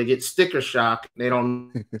gosh, you know, they get sticker shock. They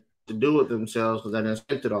don't know what to do with themselves because they didn't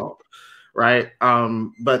spend it all. Right.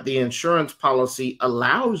 But the insurance policy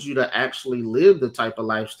allows you to actually live the type of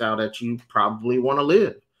lifestyle that you probably want to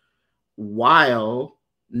live, while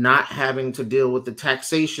not having to deal with the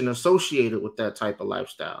taxation associated with that type of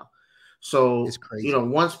lifestyle. So, you know,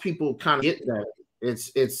 once people kind of get that,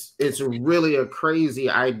 it's really a crazy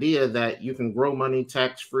idea that you can grow money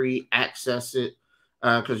tax-free, access it,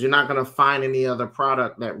 because you're not going to find any other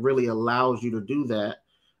product that really allows you to do that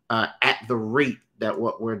at the rate that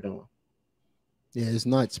what we're doing. Yeah, it's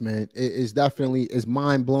nuts, man. It's definitely, it's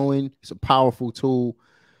mind-blowing. It's a powerful tool.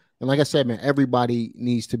 And like I said, man, everybody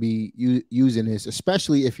needs to be using this,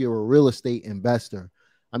 especially if you're a real estate investor.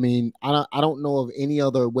 I mean, I don't know of any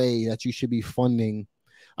other way that you should be funding.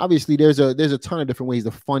 Obviously, there's a ton of different ways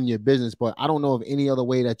to fund your business, but I don't know of any other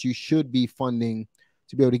way that you should be funding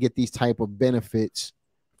to be able to get these type of benefits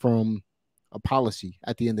from a policy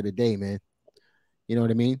at the end of the day, man. You know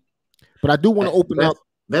what I mean? But I do want to open up.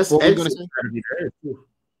 Best exit strategy there is too.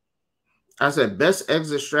 I said best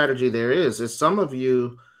exit strategy there is some of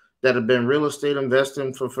you that have been real estate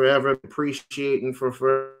investing for forever, appreciating for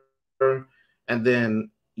forever, and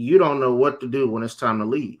then you don't know what to do when it's time to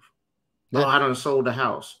leave. Yeah. Oh, I done sold the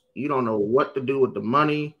house. You don't know what to do with the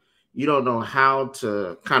money. You don't know how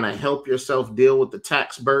to kind of help yourself deal with the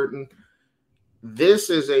tax burden. This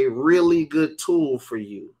is a really good tool for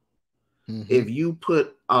you. Mm-hmm. If you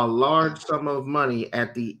put a large sum of money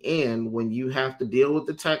at the end when you have to deal with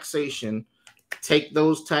the taxation, take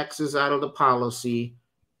those taxes out of the policy,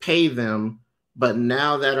 pay them, but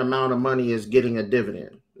now that amount of money is getting a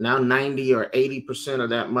dividend. Now 90 or 80% of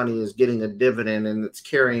that money is getting a dividend, and it's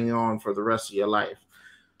carrying on for the rest of your life.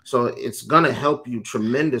 So it's going to help you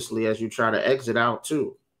tremendously as you try to exit out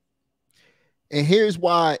too. And here's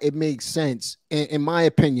why it makes sense, in my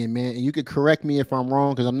opinion, man. And you could correct me if I'm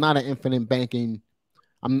wrong, because I'm not an infinite banking.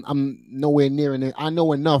 I'm nowhere near it. I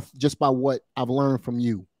know enough just by what I've learned from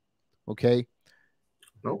you. Okay.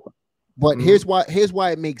 Nope. But here's why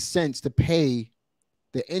it makes sense to pay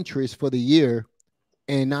the interest for the year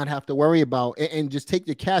and not have to worry about, and just take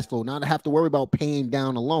your cash flow, not have to worry about paying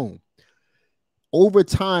down a loan. Over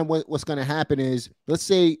time, what's going to happen is, let's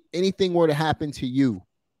say anything were to happen to you,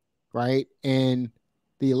 right? And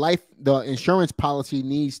the insurance policy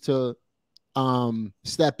needs to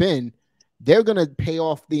step in. They're going to pay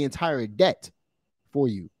off the entire debt for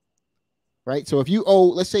you, right? So if you owe,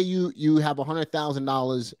 let's say you have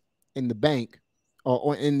 $100,000 in the bank,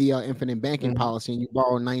 or in the infinite banking policy, and you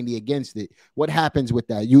borrow 90 against it. What happens with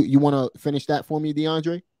that? You want to finish that for me,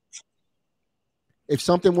 D'Andre? If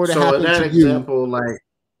something were to So in happen that to you, example, like,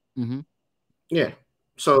 yeah.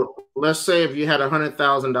 So let's say if you had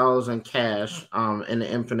 $100,000 in cash in the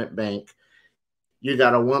infinite bank, you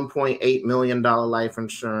got a $1.8 million life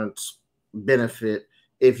insurance benefit.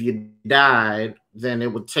 If you died, then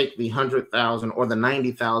it would take the 100,000 or the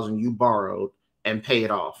 90,000 you borrowed and pay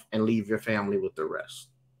it off and leave your family with the rest.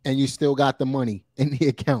 And you still got the money in the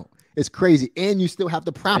account. It's crazy. And you still have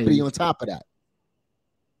the property on top of that.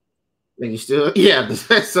 And you still, yeah.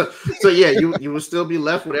 So yeah, you will still be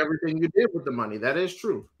left with everything you did with the money. That is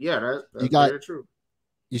true. Yeah, that's very true.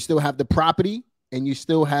 You still have the property, and you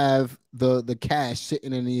still have the cash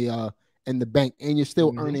sitting in the bank, and you're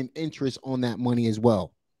still earning interest on that money as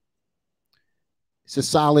well. It's a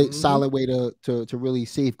solid way to really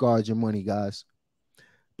safeguard your money, guys.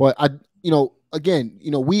 But again,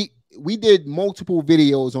 we did multiple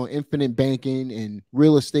videos on infinite banking and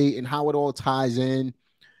real estate and how it all ties in.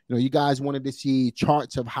 You guys wanted to see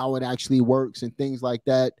charts of how it actually works and things like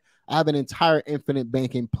that. I have an entire infinite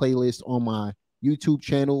banking playlist on my YouTube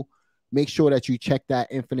channel. Make sure that you check that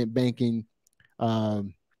infinite banking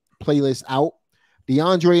playlist out.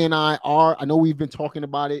 D'Andre and I know we've been talking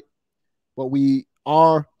about it, but we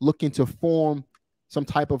are looking to form some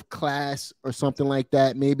type of class or something like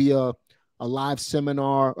that, maybe a live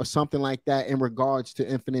seminar or something like that in regards to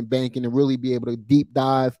infinite banking, and really be able to deep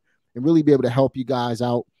dive and really be able to help you guys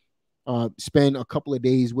out. Spend a couple of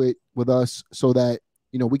days with us so that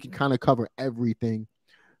we can kind of cover everything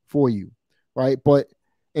for you, right? But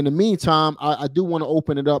in the meantime, I do want to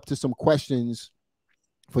open it up to some questions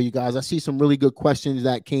for you guys. I see some really good questions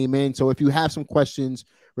that came in. So if you have some questions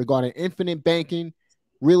regarding infinite banking,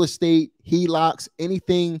 real estate, HELOCs,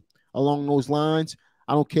 anything along those lines,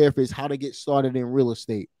 I don't care if it's how to get started in real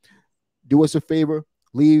estate. Do us a favor,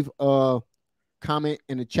 leave a comment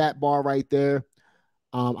in the chat bar right there.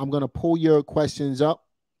 I'm going to pull your questions up,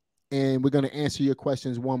 and we're going to answer your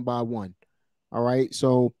questions one by one. All right.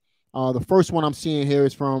 So the first one I'm seeing here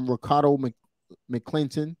is from Ricardo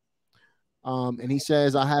McClinton. And he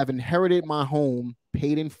says, I have inherited my home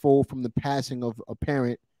paid in full from the passing of a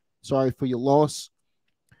parent. Sorry for your loss.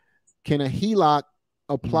 Can a HELOC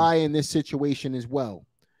apply in this situation as well?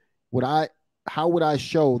 How would I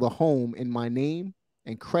show the home in my name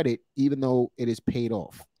and credit, even though it is paid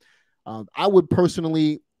off? I would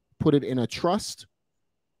personally put it in a trust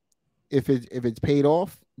if it's paid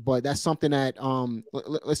off, but that's something that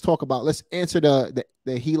let's talk about. Let's answer the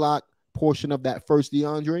HELOC portion of that first,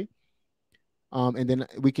 D'Andre, and then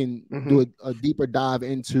we can do a deeper dive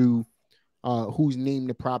into whose name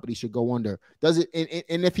the property should go under. Does it?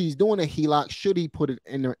 And if he's doing a HELOC, should he put it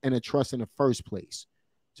in a trust in the first place?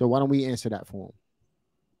 So why don't we answer that for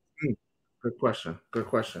him? Good question. Good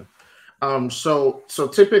question. So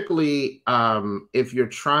typically, if you're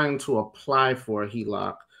trying to apply for a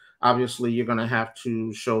HELOC, obviously you're going to have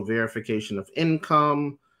to show verification of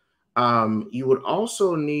income. You would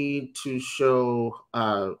also need to show,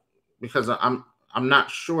 because I'm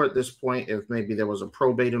not sure at this point if maybe there was a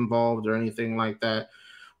probate involved or anything like that,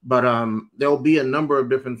 but there'll be a number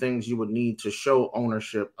of different things you would need to show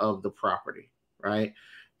ownership of the property, right?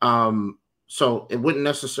 So it wouldn't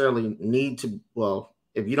necessarily need to, well,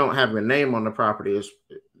 if you don't have your name on the property,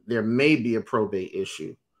 there may be a probate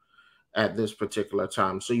issue at this particular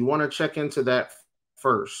time. So you want to check into that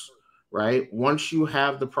first, right? Once you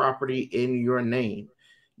have the property in your name,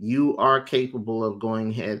 you are capable of going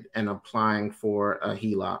ahead and applying for a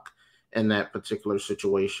HELOC in that particular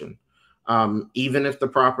situation, even if the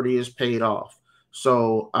property is paid off.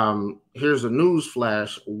 So here's a news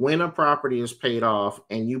flash. When a property is paid off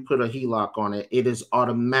and you put a HELOC on it, it is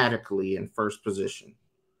automatically in first position,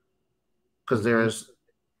 because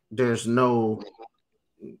there's no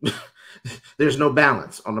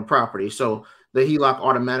balance on the property. So the HELOC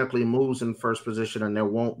automatically moves in first position, and there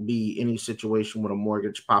won't be any situation with a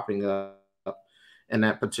mortgage popping up in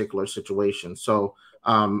that particular situation. So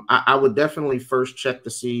I would definitely first check to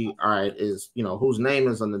see, all right, whose name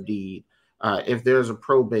is on the deed. If there's a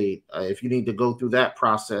probate, if you need to go through that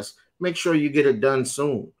process, make sure you get it done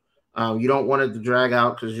soon. You don't want it to drag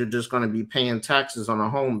out, because you're just going to be paying taxes on a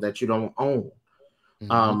home that you don't own,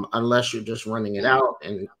 unless you're just renting it out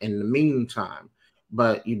in the meantime.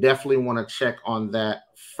 But you definitely want to check on that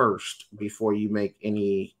first before you make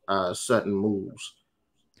any sudden moves.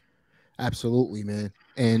 Absolutely, man.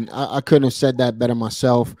 And I couldn't have said that better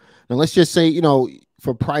myself. Now, let's just say,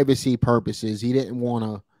 for privacy purposes, he didn't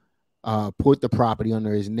want to put the property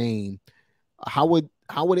under his name. How would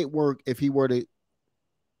it work if he were to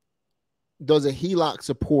does a HELOC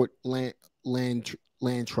support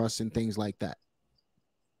land trusts and things like that?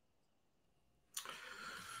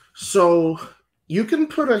 So you can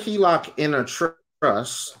put a HELOC in a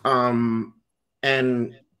trust,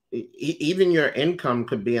 and even your income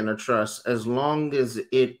could be in a trust as long as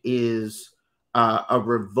it is a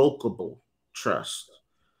revocable trust.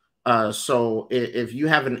 So if you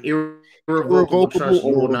have an irrevocable trust,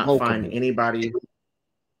 you will not find anybody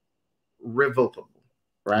revocable,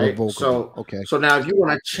 right? Revocable. So now if you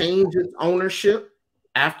want to change its ownership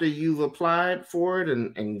after you've applied for it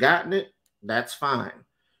and gotten it, that's fine.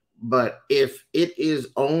 But if it is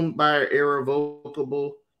owned by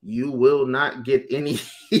irrevocable, you will not get any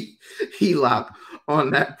HELOC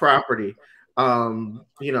on that property.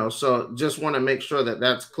 So just want to make sure that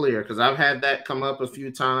that's clear, because I've had that come up a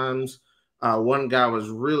few times. One guy was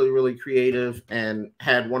really, really creative and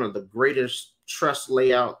had one of the greatest trust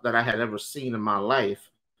layout that I had ever seen in my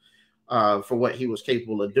life for what he was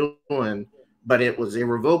capable of doing, but it was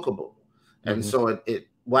irrevocable. And so it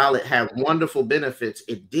while it had wonderful benefits,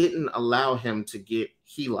 it didn't allow him to get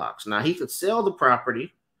HELOCs. Now, he could sell the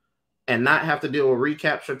property and not have to deal with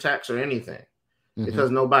recapture tax or anything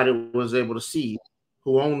because nobody was able to see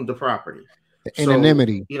who owned the property. The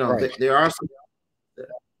anonymity. There are some,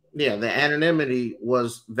 the anonymity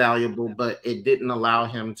was valuable, but it didn't allow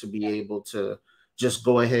him to be able to just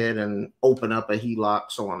go ahead and open up a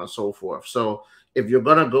HELOC, so on and so forth. So if you're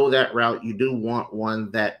going to go that route, you do want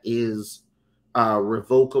one that is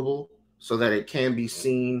revocable so that it can be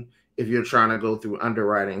seen if you're trying to go through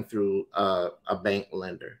underwriting through a bank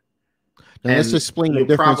lender. Now, let's explain the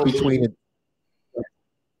difference between it.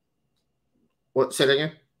 What? Say that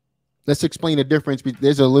again? Let's explain the difference.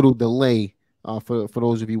 There's a little delay for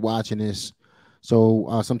those of you watching this.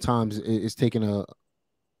 So sometimes it's taking a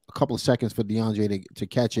couple of seconds for D'Andre to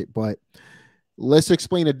catch it. But let's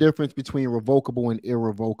explain the difference between revocable and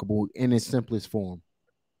irrevocable in its simplest form.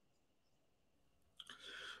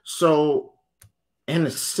 So in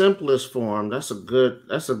the simplest form, that's a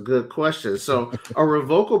good question. So a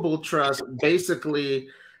revocable trust, basically,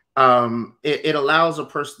 it allows a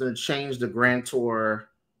person to change the grantor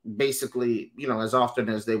basically, as often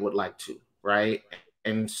as they would like to, right?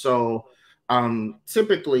 And so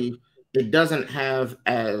typically it doesn't have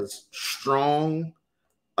as strong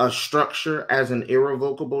a structure as an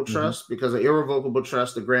irrevocable trust, because an irrevocable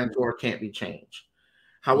trust, the grantor can't be changed.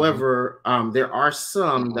 However, there are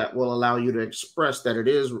some that will allow you to express that it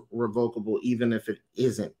is revocable, even if it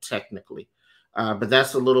isn't technically. But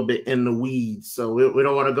that's a little bit in the weeds, so we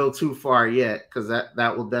don't want to go too far yet, because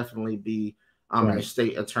that will definitely be a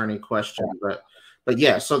state attorney question. But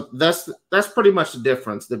yeah, so that's pretty much the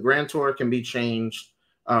difference. The grantor can be changed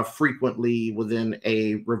frequently within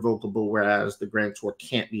a revocable, whereas the grantor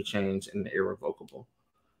can't be changed in the irrevocable.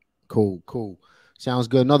 Cool. Sounds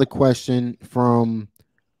good. Another question from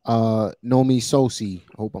Nomi Sosi.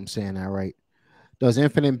 Hope I'm saying that right. Does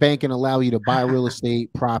infinite banking allow you to buy real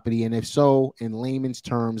estate property? And if so, in layman's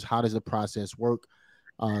terms, how does the process work?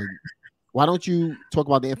 Why don't you talk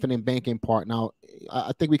about the infinite banking part? Now,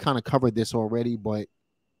 I think we kind of covered this already, but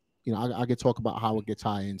I could talk about how it gets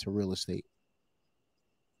tied into real estate.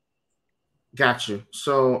 Got you.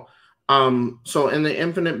 So in the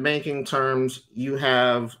infinite banking terms, you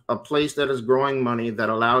have a place that is growing money that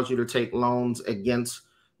allows you to take loans against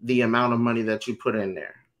the amount of money that you put in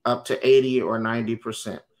there, up to 80 or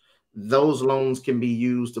 90%. Those loans can be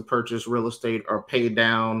used to purchase real estate or pay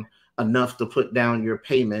down enough to put down your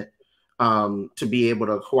payment to be able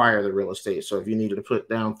to acquire the real estate. So if you needed to put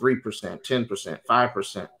down 3%, 10%,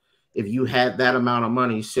 5%, if you had that amount of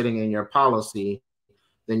money sitting in your policy,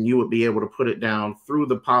 then you would be able to put it down through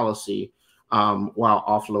the policy while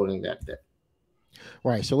offloading that debt.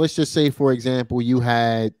 Right. So let's just say, for example, you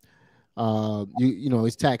had,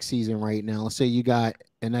 it's tax season right now. Let's say you got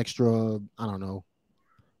an extra, I don't know,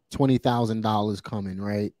 $20,000 coming,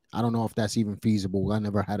 right? I don't know if that's even feasible. I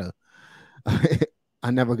never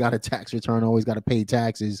got a tax return. I always got to pay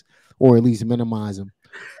taxes, or at least minimize them.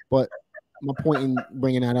 But my point in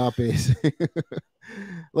bringing that up is,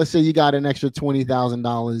 let's say you got an extra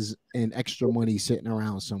 $20,000 in extra money sitting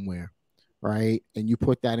around somewhere, right? And you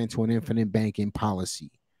put that into an infinite banking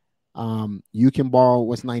policy. You can borrow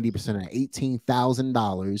what's 90% of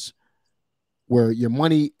 $18,000, where your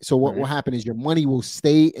money. So what will happen is your money will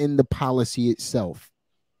stay in the policy itself.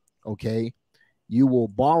 Okay, you will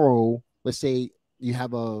borrow. Let's say you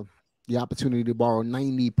have the opportunity to borrow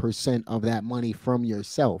 90% of that money from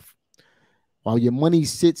yourself. While your money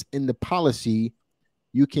sits in the policy,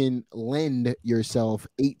 you can lend yourself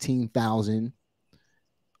 $18,000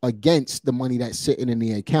 against the money that's sitting in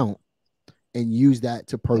the account and use that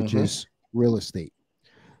to purchase real estate.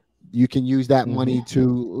 You can use that money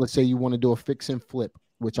to, let's say you want to do a fix and flip,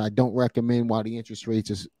 which I don't recommend while the interest rates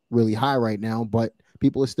is really high right now, but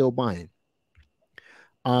people are still buying.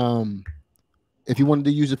 If you wanted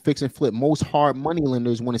to use a fix and flip, most hard money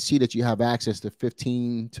lenders want to see that you have access to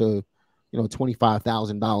 $15,000 to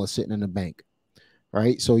 $25,000 sitting in the bank,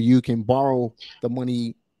 right? So you can borrow the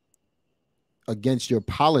money against your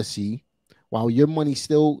policy while your money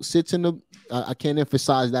still sits in the. I can't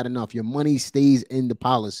emphasize that enough. Your money stays in the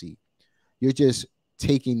policy. You're just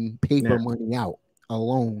taking paper money out, a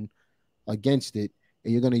loan against it,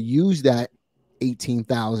 and you're going to use that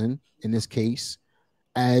 18,000 in this case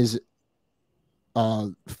as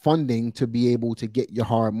funding to be able to get your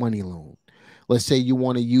hard money loan. Let's say you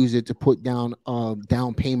want to use it to put down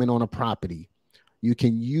down payment on a property. You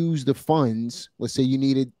can use the funds. Let's say you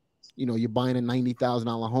needed, you're buying a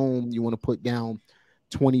 $90,000 home. You want to put down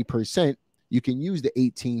 20%. You can use the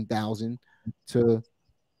 18,000 to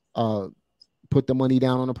put the money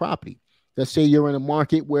down on a property. Let's say you're in a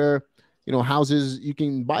market where, houses, you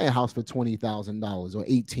can buy a house for $20,000 or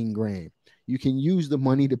 18 grand. You can use the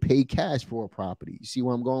money to pay cash for a property. You see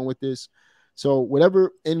where I'm going with this? So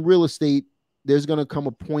whatever in real estate, there's going to come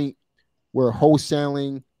a point where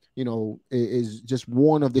wholesaling, is just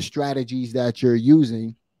one of the strategies that you're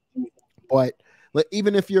using. But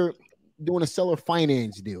even if you're doing a seller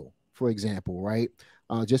finance deal, for example, right?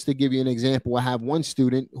 Just to give you an example, I have one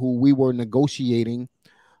student who we were negotiating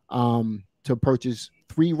to purchase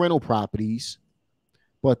 3 rental properties,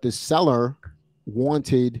 but the seller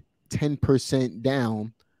wanted 10%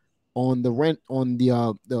 down on the rent on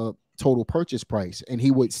the total purchase price, and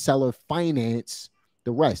he would seller finance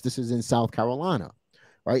the rest. This is in South Carolina,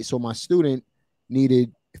 right? So my student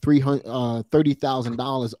needed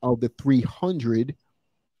 $30,000 of the 300.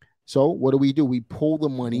 So what do? We pull the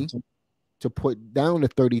money to put down the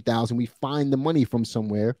 30,000. We find the money from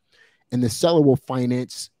somewhere, and the seller will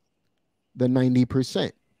finance the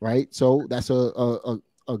 90%, right? So that's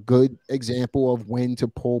a good example of when to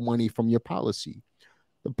pull money from your policy.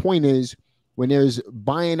 The point is, when there's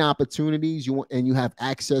buying opportunities, you have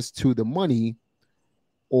access to the money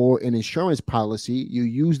or an insurance policy, you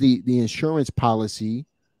use the insurance policy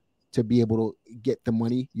to be able to get the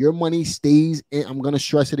money. Your money stays in, I'm going to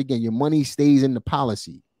stress it again, your money stays in the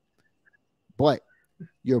policy, but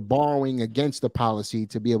you're borrowing against the policy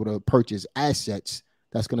to be able to purchase assets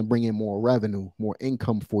that's going to bring in more revenue, more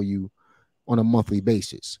income for you on a monthly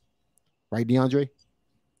basis. Right, D'Andre?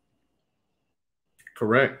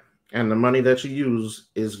 Correct. And the money that you use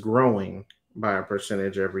is growing by a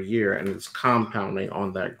percentage every year, and it's compounding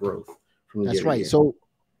on that growth from That's year right. to year. So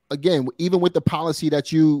again, even with the policy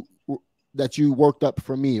that you worked up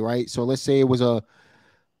for me, right? So let's say it was a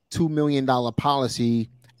 $2 million policy.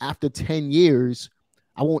 After 10 years,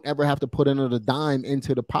 I won't ever have to put another dime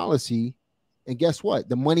into the policy. And guess what?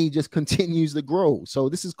 The money just continues to grow. So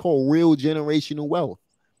this is called real generational wealth,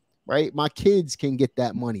 right? My kids can get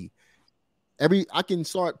that money. I can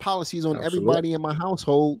start policies on everybody in my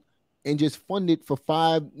household and just fund it for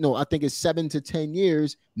 7 to 10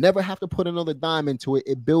 years. Never have to put another dime into it.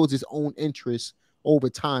 It builds its own interest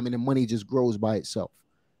over time, and the money just grows by itself.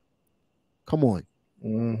 Come on.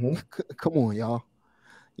 Come on, y'all.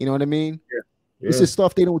 You know what I mean? Yeah. This is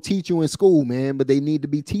stuff they don't teach you in school, man, but they need to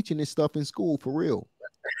be teaching this stuff in school for real.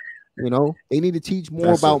 They need to teach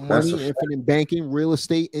more about money, infinite banking, real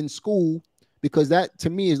estate in school, because that to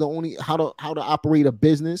me is the only how to operate a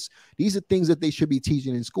business. These are things that they should be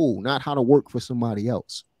teaching in school, not how to work for somebody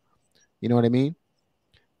else. You know what I mean?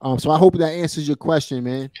 So I hope that answers your question,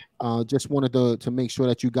 man. Just wanted to make sure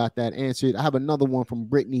that you got that answered. I have another one from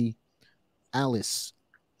Brittany Alice.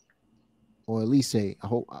 Or Elise,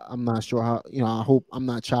 I'm not sure how, I hope I'm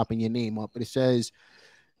not chopping your name up, but it says,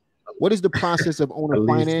 what is the process of owner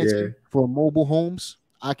financing for mobile homes?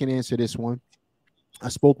 I can answer this one. I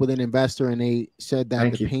spoke with an investor and they said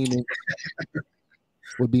that the payment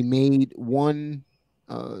would be made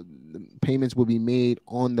payments will be made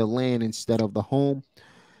on the land instead of the home.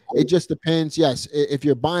 It just depends. Yes. If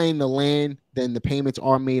you're buying the land, then the payments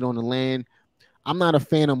are made on the land. I'm not a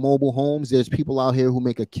fan of mobile homes. There's people out here who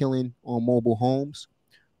make a killing on mobile homes,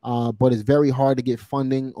 but it's very hard to get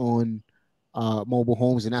funding on mobile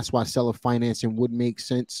homes, and that's why seller financing would make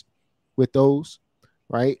sense with those,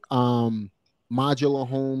 right? Modular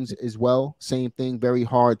homes as well, same thing, very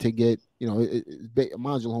hard to get. A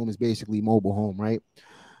modular home is basically mobile home, right?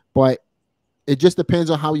 But it just depends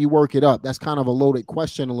on how you work it up. That's kind of a loaded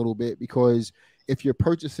question a little bit, because if you're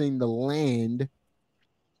purchasing the land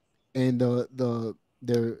and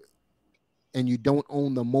and you don't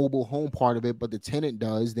own the mobile home part of it, but the tenant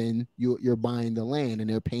does, then you're buying the land and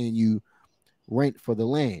they're paying you rent for the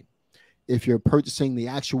land. If you're purchasing the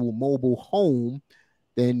actual mobile home,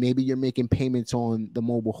 then maybe you're making payments on the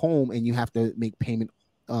mobile home and you have to make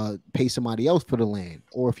pay somebody else for the land.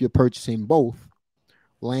 Or if you're purchasing both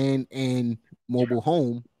land and mobile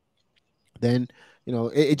home, then,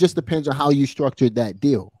 it just depends on how you structured that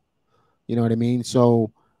deal. You know what I mean?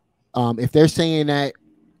 So if they're saying that,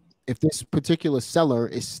 if this particular seller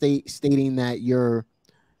is stating that you're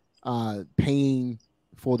paying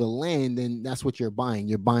for the land, then that's what you're buying.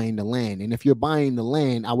 You're buying the land. And if you're buying the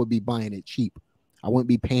land, I would be buying it cheap. I wouldn't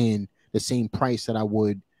be paying the same price that I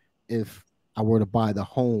would if I were to buy the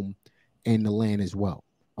home and the land as well.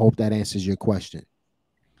 I hope that answers your question.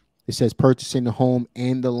 It says purchasing the home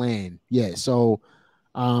and the land. Yeah. So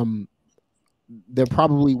they're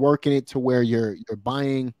probably working it to where you're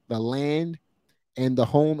buying the land and the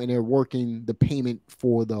home, and they're working the payment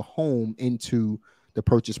for the home into the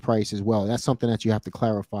purchase price as well. That's something that you have to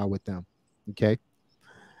clarify with them. Okay.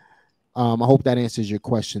 I hope that answers your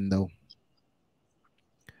question though.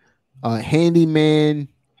 Handyman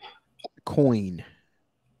Coin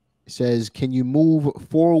says, can you move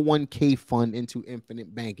 401k fund into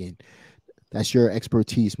infinite banking? That's your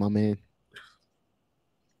expertise, my man.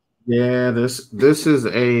 Yeah, this is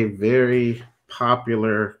a very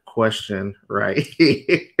popular question, right?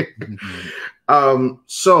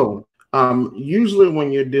 Usually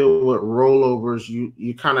when you deal with rollovers,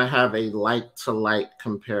 you kind of have a like-to-like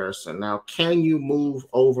comparison. Now, can you move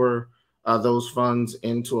over those funds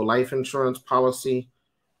into a life insurance policy?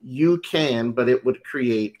 You can, but it would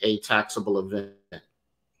create a taxable event,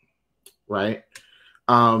 right?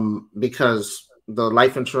 Because the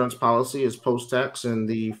life insurance policy is post-tax and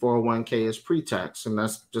the 401k is pre-tax, and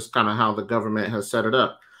that's just kind of how the government has set it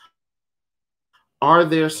up. Are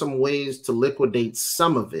there some ways to liquidate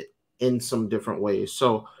some of it in some different ways?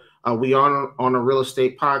 So we are on a real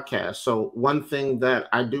estate podcast. So one thing that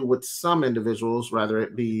I do with some individuals, whether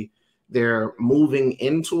it be they're moving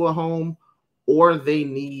into a home or they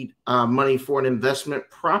need money for an investment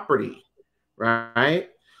property, right?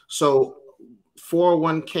 So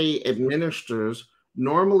 401k administrators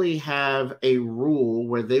normally have a rule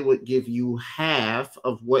where they would give you half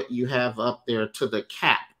of what you have up there to the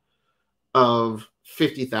cap of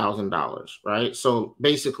 $50,000, right? So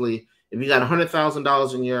basically, if you got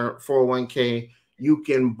 $100,000 in your 401k, you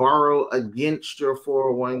can borrow against your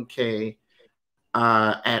 401k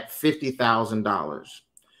at $50,000.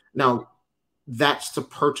 Now, that's to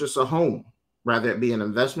purchase a home, whether it be an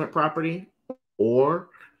investment property or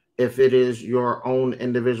if it is your own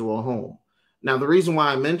individual home. Now, the reason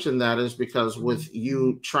why I mentioned that is because with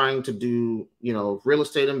you trying to do, real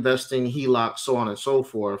estate investing, HELOC, so on and so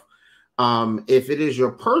forth, if it is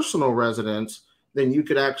your personal residence, then you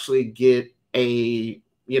could actually get a,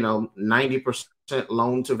 90%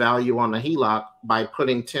 loan to value on the HELOC by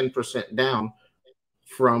putting 10% down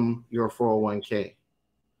from your 401k.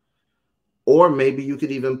 Or maybe you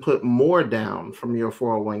could even put more down from your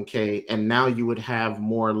 401k, and now you would have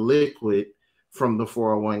more liquid from the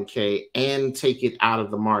 401k and take it out of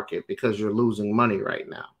the market because you're losing money right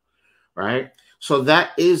now, right? So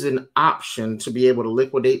that is an option to be able to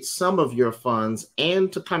liquidate some of your funds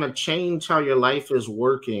and to kind of change how your life is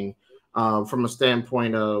working from a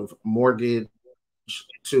standpoint of mortgage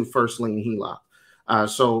to first lien HELOC.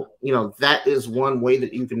 So, that is one way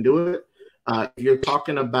that you can do it. If you're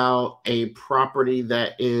talking about a property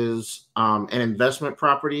that is an investment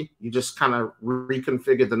property, you just kind of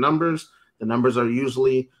reconfigure the numbers. The numbers are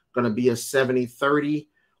usually going to be a 70-30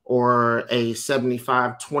 or a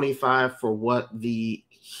 75-25 for what the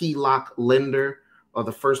HELOC lender or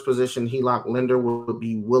the first position HELOC lender will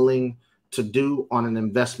be willing to do on an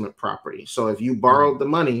investment property. So if you borrowed the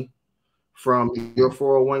money from your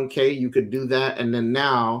 401k, you could do that and then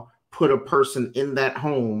now put a person in that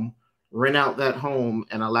home, rent out that home,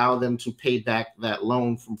 and allow them to pay back that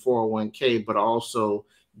loan from 401k, but also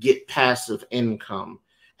get passive income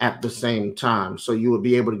at the same time. So you would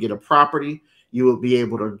be able to get a property. You will be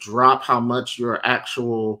able to drop how much your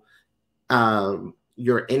actual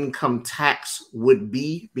your income tax would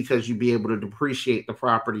be because you'd be able to depreciate the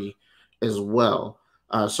property as well.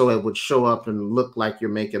 So it would show up and look like you're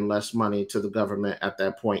making less money to the government at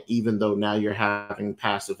that point, even though now you're having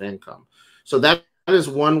passive income. So that is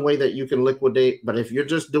one way that you can liquidate. But if you're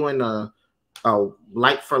just doing a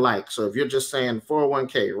like for like, so if you're just saying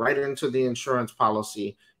 401k right into the insurance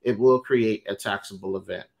policy, it will create a taxable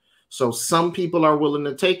event. So some people are willing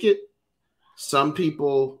to take it. Some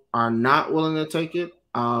people are not willing to take it.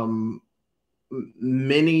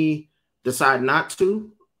 Many decide not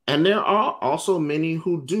to. And there are also many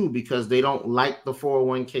who do because they don't like the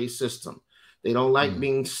 401k system. They don't like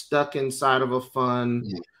being stuck inside of a fund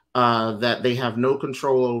that they have no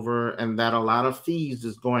control over, and that a lot of fees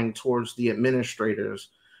is going towards the administrators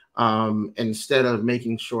instead of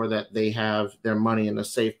making sure that they have their money in a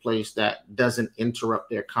safe place that doesn't interrupt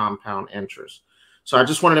their compound interest. So I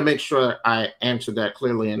just wanted to make sure I answered that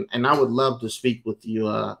clearly, and I would love to speak with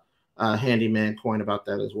you, Handyman Coin, about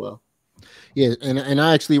that as well. Yeah, and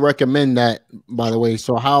I actually recommend that, by the way.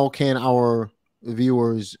 So how can our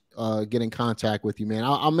viewers get in contact with you, man?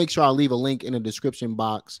 I'll make sure I'll leave a link in the description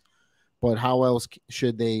box, but how else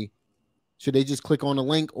should they just click on the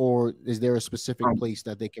link, or is there a specific place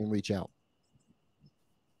that they can reach out?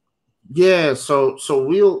 Yeah, so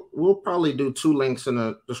we'll probably do 2 links in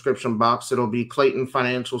the description box. It'll be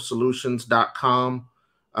ClaytonFinancialSolutions.com,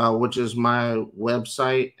 which is my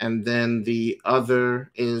website, and then the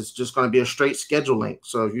other is just going to be a straight schedule link.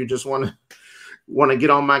 So if you just want to get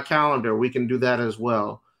on my calendar, we can do that as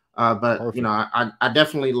well. But Perfect. You know, I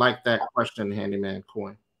definitely like that question, Handyman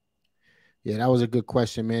Coin. Yeah, that was a good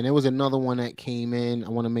question, man. There was another one that came in. I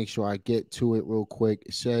want to make sure I get to it real quick.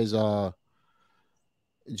 It says,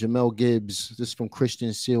 Jamel Gibbs, this is from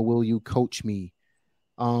Christian Seal. Will you coach me?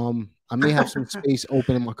 I may have some space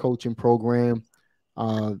open in my coaching program.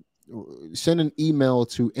 Send an email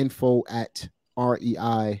to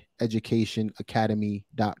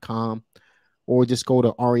info@reieducationacademy.com, or just go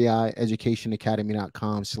to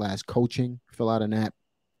reieducationacademy.com/coaching, fill out an app,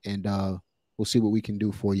 and we'll see what we can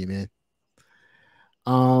do for you, man.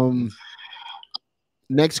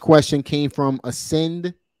 Next question came from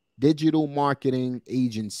Ascend Digital Marketing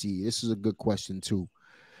Agency. This is a good question too.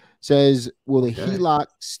 Says, will the HELOC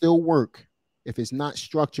still work if it's not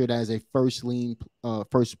structured as a first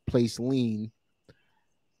place lien?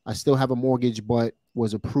 I still have a mortgage, but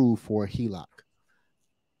was approved for a HELOC.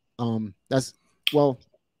 Well,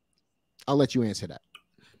 I'll let you answer that.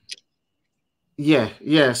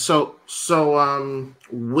 Yeah. So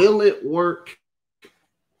will it work?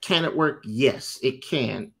 Can it work? Yes, it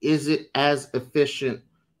can. Is it as efficient?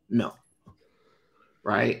 No.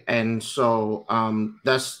 Right. And so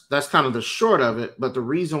that's kind of the short of it. But the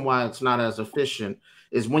reason why it's not as efficient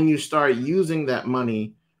is when you start using that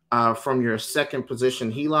money from your second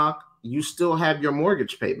position HELOC, you still have your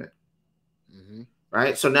mortgage payment.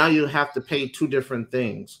 Right. So now you have to pay 2 different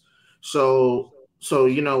things. So,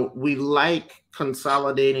 you know, we like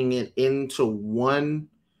consolidating it into one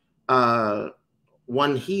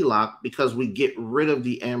HELOC because we get rid of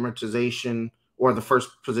the amortization or the first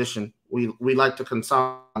position. We like to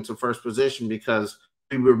consolidate into first position because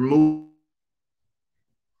we remove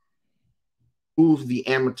the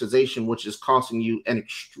amortization, which is costing you an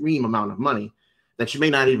extreme amount of money that you may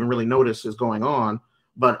not even really notice is going on.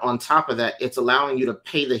 But on top of that, it's allowing you to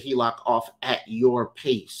pay the HELOC off at your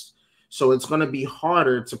pace. So it's going to be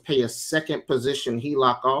harder to pay a second position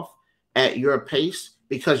HELOC off at your pace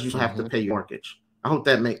because you have to pay your mortgage. I hope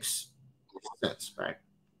that makes sense, right?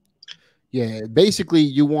 Yeah, basically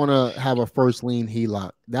you want to have a first lien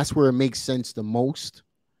HELOC. That's where it makes sense the most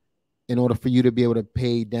in order for you to be able to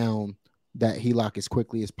pay down that HELOC as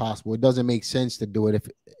quickly as possible. It doesn't make sense to do it if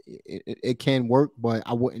it can work, but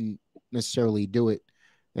I wouldn't necessarily do it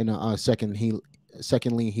in a second lien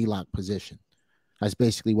HELOC position. That's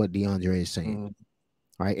basically what D'Andre is saying.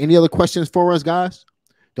 All right. Any other questions for us, guys?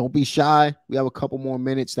 Don't be shy. We have a couple more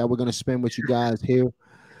minutes that we're going to spend with you guys here.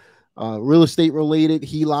 Real estate related,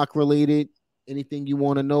 HELOC related, anything you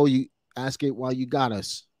want to know, you ask it while you got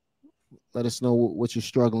us. Let us know what you're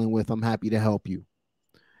struggling with. I'm happy to help you.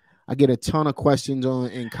 I get a ton of questions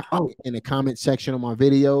in the comment section of my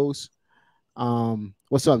videos.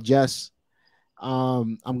 What's up, Jess?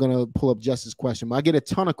 I'm going to pull up Jess's question, but I get a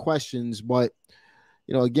ton of questions, but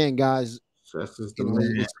you know, again, guys,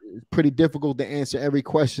 it's pretty difficult to answer every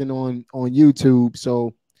question on YouTube.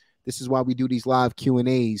 So this is why we do these live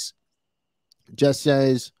Q&As. Jess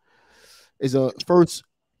says, is a first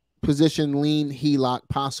position lien HELOC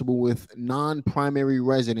possible with non-primary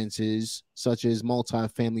residences such as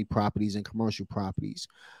multifamily properties and commercial properties?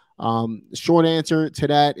 Short answer to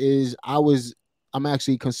that is I'm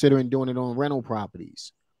actually considering doing it on rental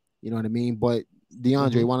properties. You know what I mean? But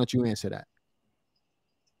D'Andre, why don't you answer that?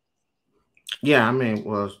 Yeah, I mean,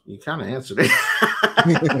 well, you kind of answered it.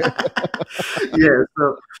 Yeah,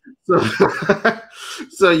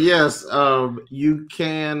 so yes, you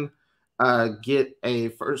can get a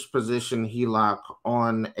first position HELOC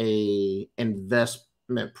on a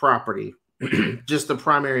investment property. Just the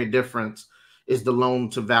primary difference is the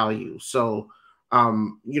loan to value. So,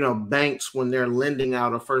 you know, banks, when they're lending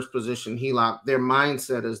out a first position HELOC, their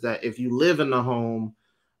mindset is that if you live in the home,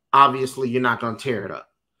 obviously you're not going to tear it up.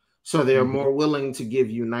 So they're more willing to give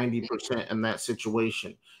you 90% in that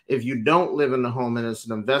situation. If you don't live in the home and it's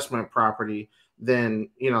an investment property, then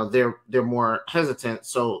they're more hesitant.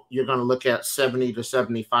 So you're going to look at 70 to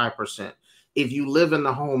 75%. If you live in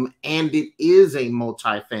the home and it is a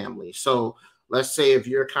multifamily, so let's say if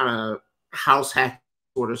you're kind of house hack,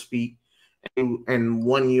 so to speak, in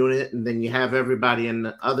one unit, and then you have everybody in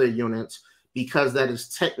the other units, because that is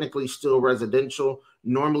technically still residential,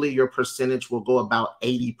 normally your percentage will go about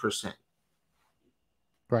 80%.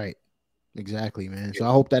 Right. Exactly, man. So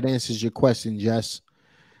I hope that answers your question, Jess.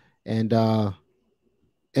 And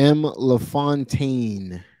M.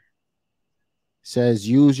 LaFontaine says,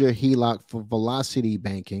 use your HELOC for velocity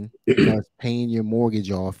banking, thus paying your mortgage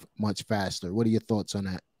off much faster. What are your thoughts on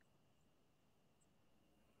that?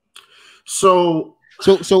 So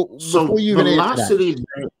before you even answer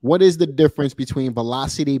that, what is the difference between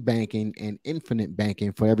velocity banking and infinite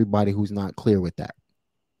banking for everybody who's not clear with that?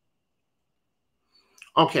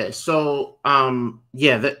 Okay, so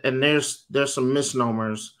yeah, and there's some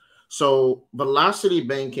misnomers. So velocity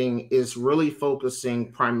banking is really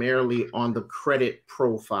focusing primarily on the credit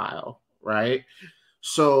profile, right?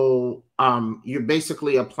 So you're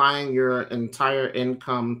basically applying your entire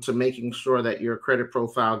income to making sure that your credit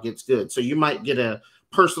profile gets good. So you might get a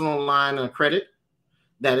personal line of credit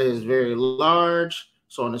that is very large,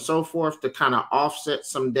 so on and so forth, to kind of offset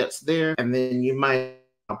some debts there. And then you might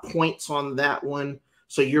have points on that one.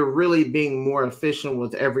 So you're really being more efficient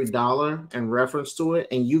with every dollar in reference to it.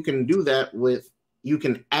 And you can do that you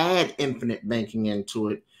can add infinite banking into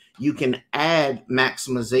it. You can add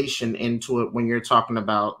maximization into it when you're talking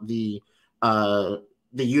about the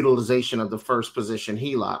utilization of the first position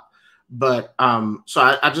HELOC. But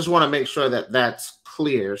so I just want to make sure that that's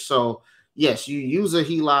clear. So yes, you use a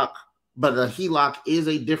HELOC, but a HELOC is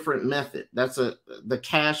a different method. That's the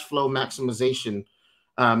cash flow maximization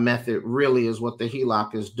method really is what the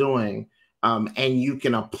HELOC is doing. And you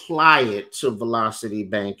can apply it to velocity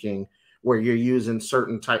banking, where you're using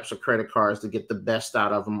certain types of credit cards to get the best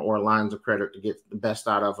out of them, or lines of credit to get the best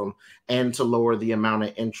out of them, and to lower the amount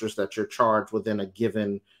of interest that you're charged within a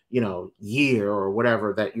given, year or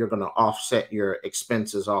whatever that you're going to offset your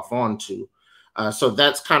expenses off onto. So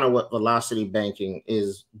that's kind of what velocity banking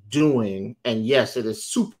is doing. And yes, it is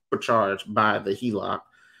supercharged by the HELOC.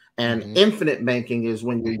 And infinite banking is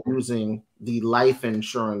when you're using the life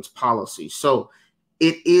insurance policy. So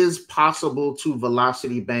it is possible to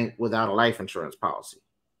velocity bank without a life insurance policy.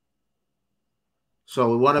 So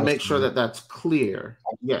we want to make sure that that's clear.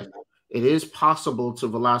 Yes, it is possible to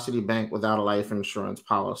velocity bank without a life insurance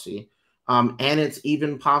policy. And it's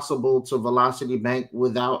even possible to velocity bank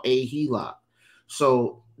without a HELOC.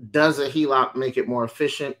 So does a HELOC make it more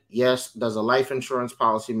efficient? Yes. Does a life insurance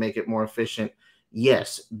policy make it more efficient?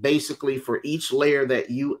 Yes. Basically, for each layer that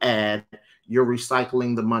you add, you're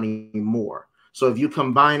recycling the money more. So if you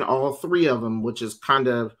combine all three of them, which is kind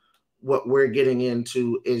of what we're getting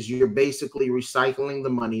into, is you're basically recycling the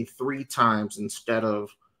money 3 times instead of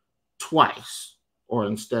twice, or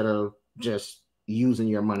instead of just using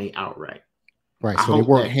your money outright. Right. So they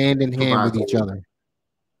work hand in hand with each other.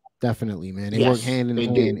 Definitely, man. They work hand in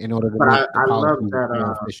hand in order to make the policy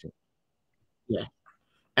more efficient. Yeah.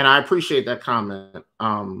 And I appreciate that comment.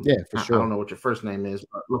 Yeah, for sure. I don't know what your first name is,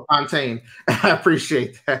 but LaFontaine, I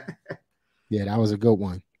appreciate that. Yeah, that was a good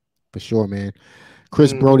one. For sure, man.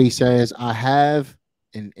 Chris Brody says, I have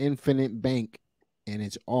an infinite bank and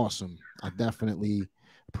it's awesome. I definitely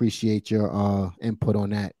appreciate your input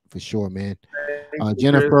on that, for sure, man.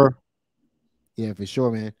 Jennifer. Yeah, for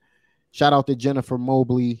sure, man. Shout out to Jennifer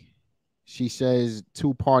Mobley. She says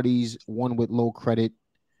 2 parties, one with low credit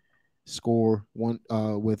score, one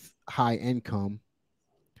with high income.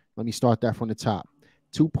 Let me start that from the top.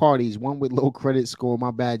 2 parties, one with low credit score.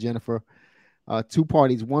 My bad, Jennifer. 2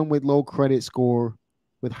 parties, one with low credit score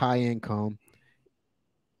with high income,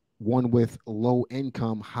 one with low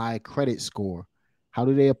income, high credit score. How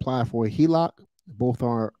do they apply for a HELOC? Both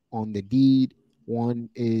are on the deed. One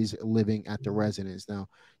is living at the residence. Now,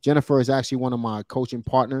 Jennifer is actually one of my coaching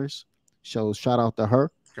partners. So shout out to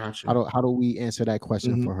her. Gotcha. How do we answer that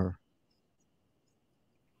question for her?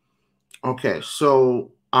 Okay,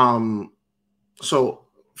 so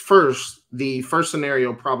first, the first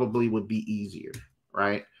scenario probably would be easier,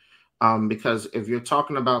 right? Because if you're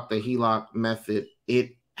talking about the HELOC method,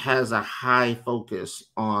 it has a high focus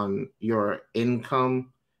on your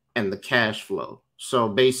income and the cash flow. So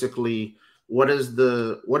basically, what is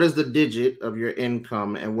the digit of your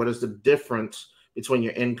income, and what is the difference between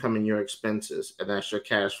your income and your expenses? And that's your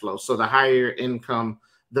cash flow. So the higher your income,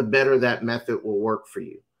 the better that method will work for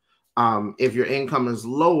you. If your income is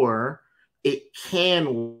lower, it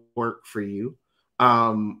can work for you.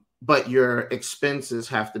 But your expenses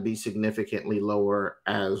have to be significantly lower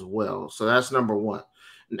as well. So that's number one.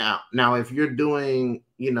 Now, if you're doing,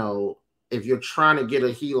 if you're trying to get a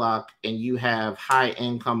HELOC and you have high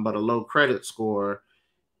income but a low credit score,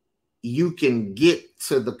 you can get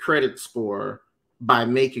to the credit score by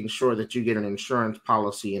making sure that you get an insurance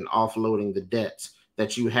policy and offloading the debts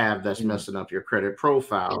that you have that's messing up your credit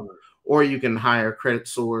profile. Or you can hire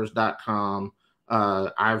creditsores.com.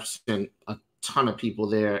 I've sent a ton of people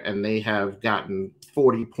there and they have gotten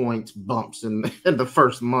 40 points bumps in the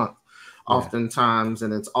first month, oftentimes,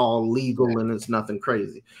 and it's all legal and it's nothing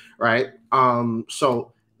crazy, right?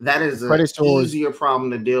 So that is an easier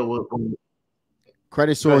problem to deal with.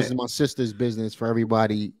 Credit Source is my sister's business for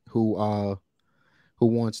everybody who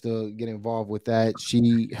wants to get involved with that.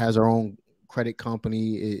 She has her own credit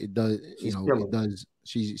company. It does,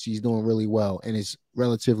 she's doing really well, and it's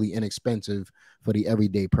relatively inexpensive for the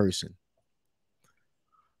everyday person.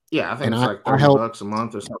 Yeah, I think it's like $30 a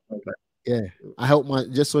month or something like that. Yeah, I help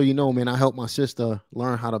just so you know, man, I helped my sister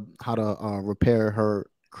learn how to repair her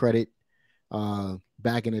credit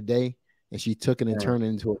back in the day, and she took it and turned it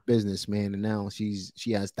into a business, man. And now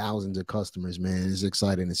she has thousands of customers, man. It's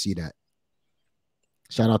exciting to see that.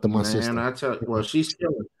 Shout out to my sister. I tell you, well, she's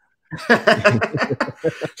killing.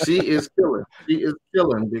 She is killing. She is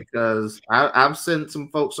killing because I've sent some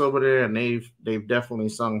folks over there and they've definitely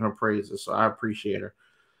sung her praises. So I appreciate her.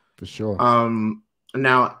 For sure.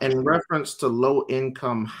 Now, in reference to low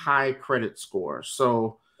income, high credit score.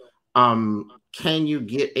 So can you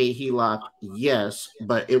get a HELOC? Yes,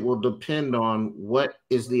 but it will depend on what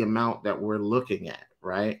is the amount that we're looking at,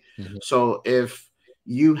 right? Mm-hmm. So if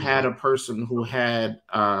you had a person who had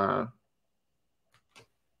what's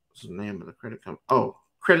the name of the credit company? Oh,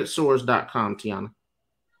 creditsores.com, Tiana.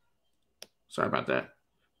 Sorry about that.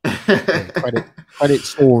 Credit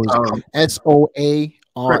Source.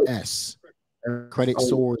 SOARS.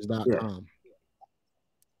 Creditsores.com.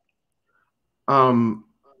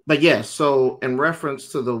 But yeah, so in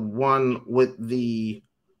reference to the one with the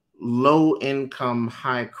low income,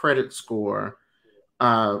 high credit score,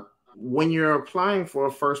 when you're applying for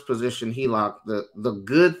a first position HELOC, the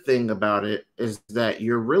good thing about it is that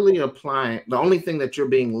you're really applying, the only thing that you're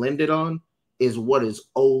being lended on is what is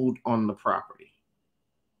owed on the property,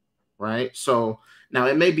 right? So now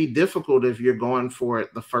it may be difficult if you're going for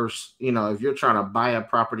it the first, if you're trying to buy a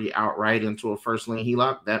property outright into a first lien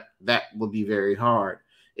HELOC, that would be very hard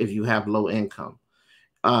if you have low income.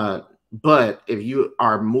 But if you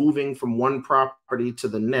are moving from one property to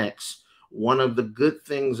the next, one of the good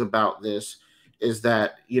things about this is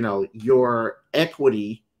that, your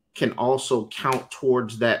equity can also count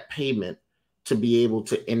towards that payment to be able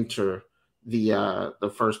to enter the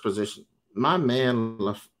first position. My man,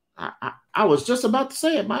 I was just about to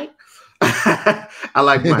say it, Mike. I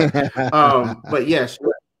like Mike. But yes,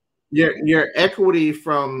 your equity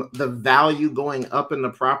from the value going up in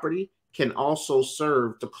the property can also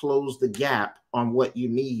serve to close the gap on what you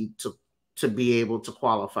need to be able to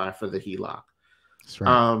qualify for the HELOC. That's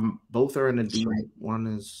right. Both are in the deed. Right. One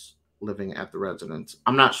is living at the residence.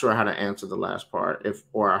 I'm not sure how to answer the last part,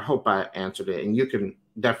 or I hope I answered it. And you can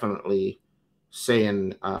definitely say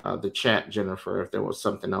in the chat, Jennifer, if there was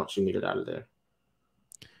something else you needed out of there.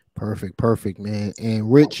 Perfect, man.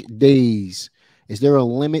 And Rich Days, is there a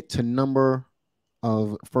limit to number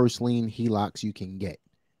of first lien HELOCs you can get?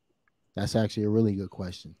 That's actually a really good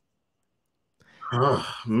question. Oh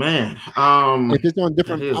man, if it's on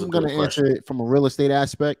different, I'm going to answer it from a real estate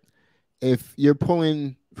aspect. If you're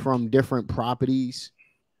pulling from different properties,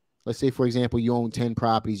 let's say, for example, you own 10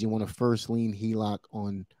 properties, you want a first lien HELOC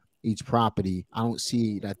on each property. I don't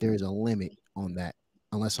see that there's a limit on that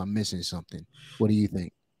unless I'm missing something. What do you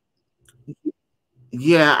think?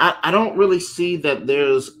 Yeah, I don't really see that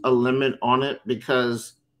there's a limit on it,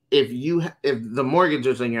 because if the mortgage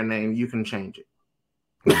is in your name, you can change it.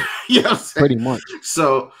 You know what I'm saying? Pretty much.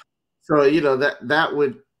 So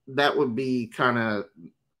that would be kind of,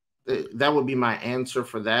 that would be my answer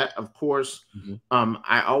for that. Of course,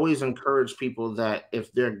 I always encourage people that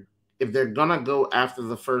if they're gonna go after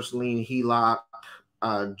the first lien HELOC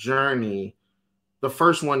journey, the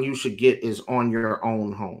first one you should get is on your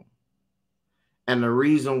own home. And the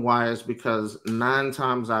reason why is because 9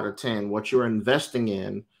 times out of 10, what you're investing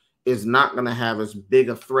in is not going to have as big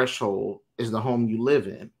a threshold as the home you live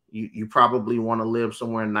in. You probably want to live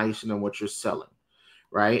somewhere nicer than what you're selling,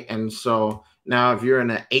 right? And so now if you're in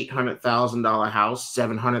an $800,000 house,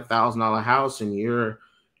 $700,000 house, and you're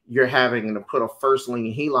having to put a first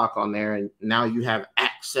lien HELOC on there, and now you have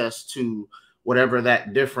access to whatever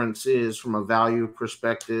that difference is from a value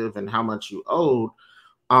perspective and how much you owed,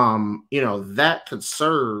 you know, that could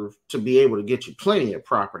serve to be able to get you plenty of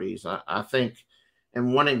properties. I think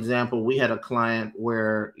in one example, we had a client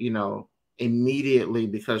where, you know, immediately,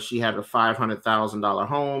 because she had a $500,000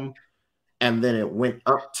 home, and then it went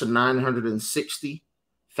up to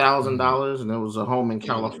 $960,000, and it was a home in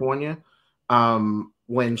California.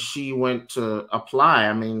 When she went to apply,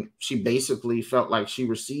 I mean, she basically felt like she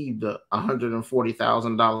received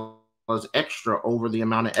 $140,000 extra over the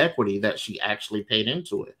amount of equity that she actually paid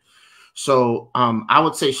into it. So I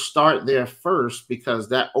would say start there first, because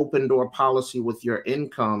that open door policy with your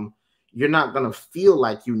income, you're not going to feel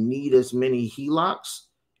like you need as many HELOCs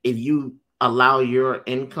if you allow your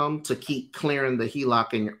income to keep clearing the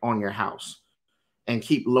HELOC on your house and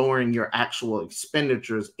keep lowering your actual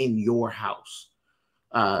expenditures in your house.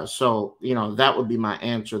 So, you know, that would be my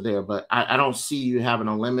answer there. But I don't see you having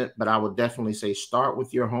a limit, but I would definitely say start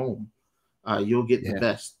with your home. You'll get the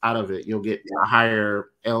best out of it. You'll get a higher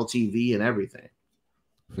LTV and everything.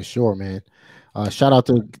 For sure, man. Shout out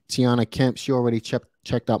to Tiana Kemp. She already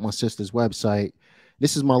checked out my sister's website.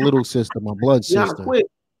 This is my little sister, my blood sister.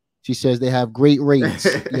 She says they have great rates.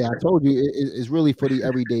 Yeah, I told you, it's really for the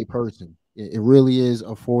everyday person. It really is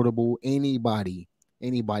affordable. Anybody.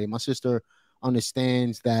 My sister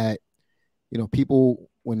understands that, you know,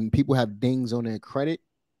 when people have dings on their credit,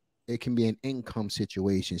 it can be an income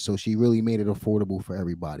situation. So she really made it affordable for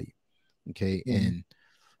everybody. Okay. And,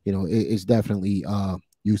 you know, it's definitely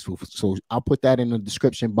useful. So I'll put that in the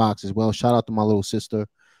description box as well. Shout out to my little sister.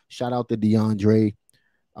 Shout out to D'Andre.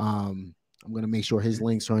 I'm going to make sure his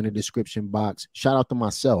links are in the description box. Shout out to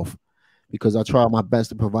myself, because I try my best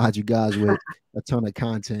to provide you guys with a ton of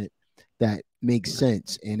content that makes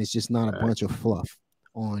sense, and it's just not a bunch of fluff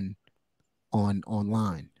online,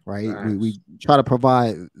 right? We try to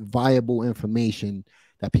provide viable information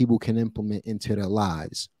that people can implement into their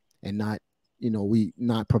lives, and not, you know, we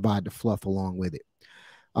not provide the fluff along with it.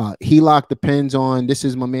 HELOC depends on, this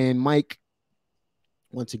is my man Mike.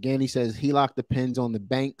 Once again, he says HELOC depends on the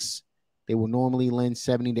banks. They will normally lend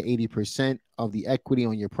 70 to 80% of the equity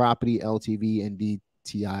on your property, LTV and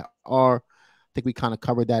DTIR. I think we kind of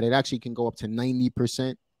covered that. It actually can go up to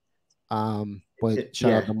 90%. But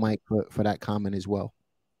shout out to Mike for that comment as well.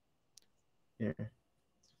 Yeah.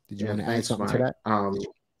 Did you want to add something to that?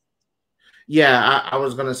 Yeah, I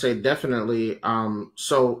was going to say definitely.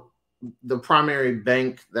 So the primary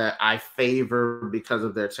bank that I favor, because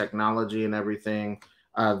of their technology and everything,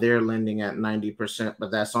 they're lending at 90%, but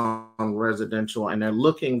that's on residential, and they're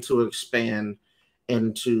looking to expand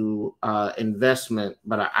into investment,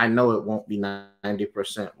 but I know it won't be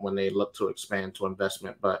 90% when they look to expand to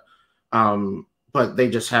investment. But they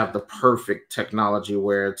just have the perfect technology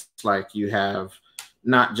where it's like you have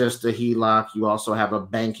not just a HELOC, you also have a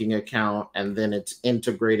banking account, and then it's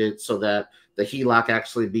integrated so that the HELOC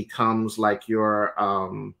actually becomes like your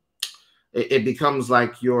it becomes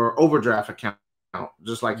like your overdraft account,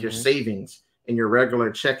 just like your savings and your regular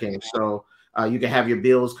checking. So you can have your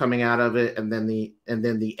bills coming out of it, and then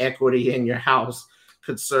the equity in your house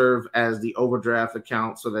could serve as the overdraft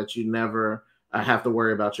account, so that you never have to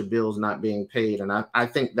worry about your bills not being paid. And I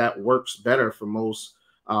think that works better for most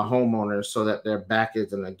homeowners, so that their back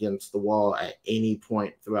isn't against the wall at any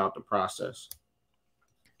point throughout the process.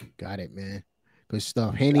 Got it, man. Good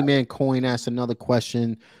stuff. Handyman Coin asked another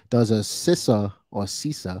question. Does a CISA or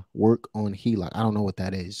CISA work on HELOC? I don't know what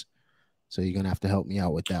that is, so you're gonna have to help me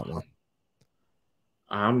out with that one.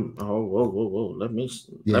 Whoa. Let me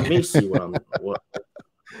see what.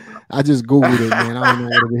 I just Googled it, man. I don't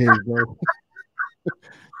know what it is, bro.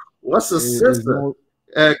 What's a CISA?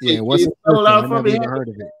 What's a CISA? I never even heard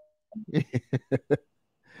of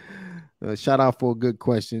it. Shout out for a good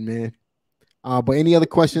question, man. But any other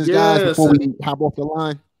questions, guys, before we hop off the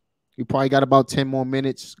line? We probably got about 10 more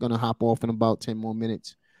minutes. Gonna hop off in about 10 more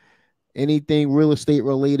minutes. Anything real estate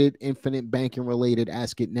related, infinite banking related,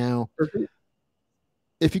 ask it now.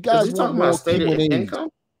 If you guys want more Q&A,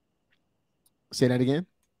 say that again.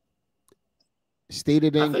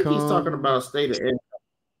 Stated income. I think he's talking about stated income.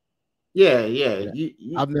 Yeah.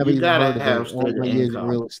 I've never even heard of it. All my years in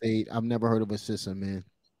real estate, I've never heard of a CISA, man.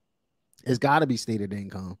 It's got to be stated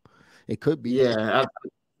income. It could be. Yeah,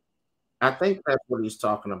 I think that's what he's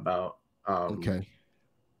talking about. Okay.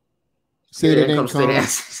 Stated income. Stated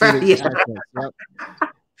assets. Yep.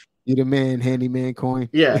 You the man, Handyman Coin.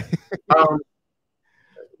 Yeah.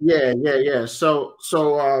 Yeah. So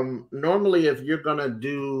normally, if you're gonna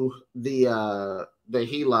do the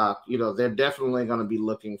HELOC, you know, they're definitely gonna be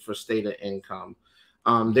looking for stated income.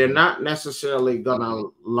 They're not necessarily gonna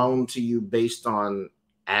loan to you based on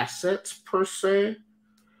assets per se.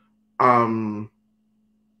 Oh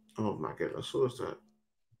my goodness, who is that?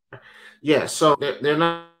 Yeah, so they're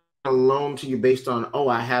not a loan to you based on, oh,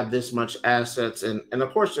 I have this much assets. And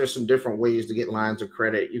of course, there's some different ways to get lines of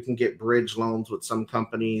credit. You can get bridge loans with some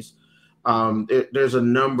companies. There's a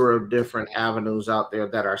number of different avenues out there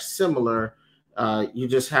that are similar. You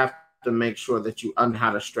just have to make sure that you understand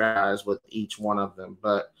how to strategize with each one of them.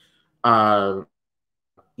 But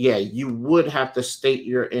yeah, you would have to state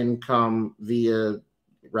your income via,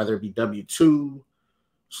 whether it be W-2,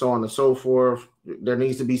 so on and so forth. There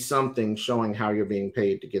needs to be something showing how you're being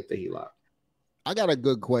paid to get the HELOC. I got a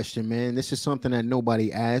good question, man. This is something that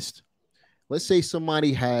nobody asked. Let's say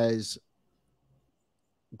somebody has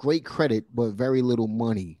great credit but very little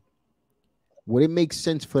money. Would it make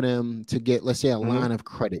sense for them to get, let's say, a line of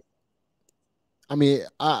credit? I mean,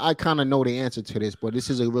 I kind of know the answer to this, but this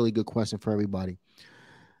is a really good question for everybody.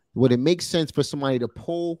 Would it make sense for somebody to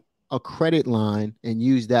pull a credit line and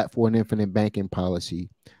use that for an infinite banking policy?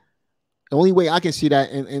 The only way I can see that,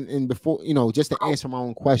 and before, you know, just to answer my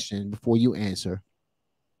own question before you answer,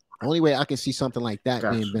 the only way I can see something like that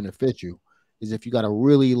being beneficial is if you got a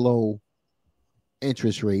really low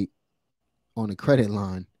interest rate on a credit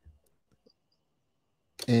line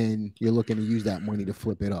and you're looking to use that money to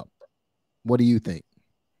flip it up. What do you think?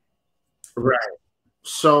 Right.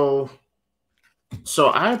 So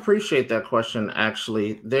I appreciate that question.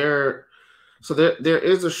 Actually, there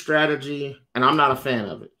is a strategy, and I'm not a fan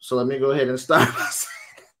of it. So let me go ahead and start.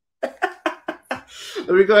 Let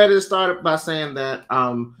me go ahead and start by saying that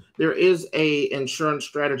there is a insurance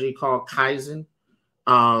strategy called Kaizen,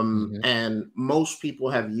 and most people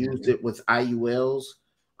have used it with IULs.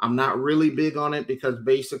 I'm not really big on it because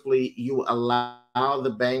basically you allow the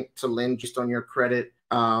bank to lend just on your credit,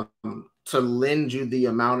 to lend you the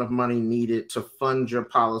amount of money needed to fund your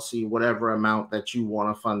policy, whatever amount that you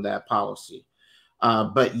want to fund that policy.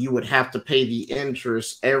 But you would have to pay the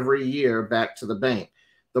interest every year back to the bank.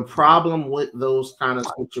 The problem with those kind of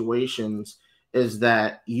situations is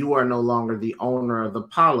that you are no longer the owner of the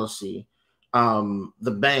policy.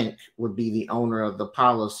 The bank would be the owner of the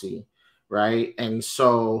policy, right? And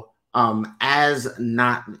so as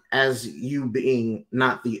you being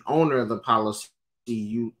not the owner of the policy,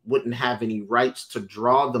 you wouldn't have any rights to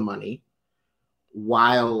draw the money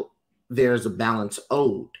while there's a balance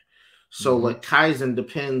owed. So what Kaizen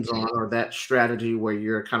depends on, or that strategy where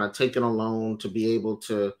you're kind of taking a loan to be able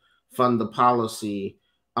to fund the policy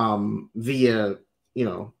via,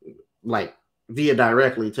 via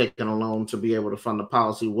directly taking a loan to be able to fund the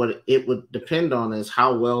policy. What it would depend on is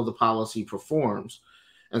how well the policy performs.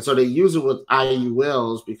 And so they use it with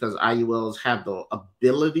IULs because IULs have the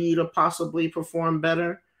ability to possibly perform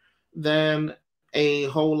better than a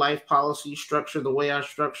whole life policy structure the way I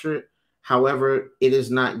structure it. However, it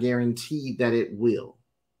is not guaranteed that it will,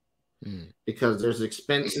 because there's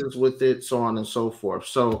expenses with it, so on and so forth.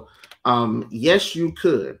 So yes, you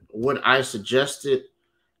could. Would I suggest it?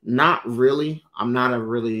 Not really. I'm not a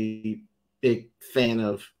really big fan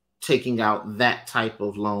of taking out that type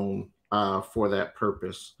of loan for that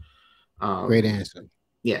purpose. Great answer.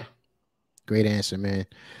 Yeah. Great answer, man.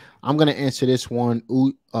 I'm going to answer this one.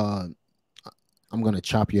 I'm going to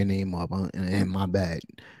chop your name up, and my bad.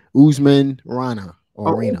 Usman Rana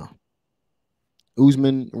or Reina.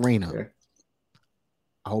 Usman Reina. Okay.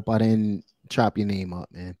 I hope I didn't chop your name up,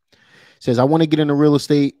 man. Says, I want to get into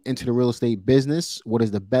the real estate business. What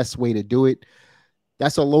is the best way to do it?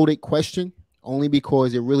 That's a loaded question, only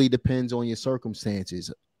because it really depends on your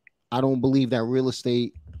circumstances. I don't believe that real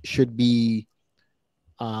estate should be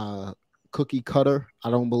cookie cutter. I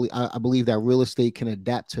believe that real estate can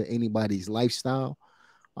adapt to anybody's lifestyle.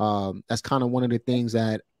 That's kind of one of the things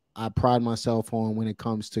that I pride myself on when it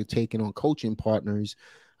comes to taking on coaching partners.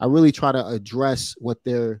 I really try to address what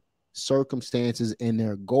their circumstances and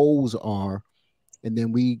their goals are, and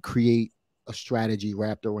then we create a strategy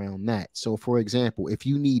wrapped around that. So, for example, if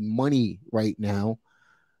you need money right now,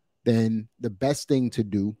 then the best thing to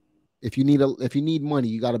do, if you need money,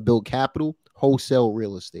 you got to build capital, wholesale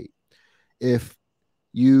real estate. If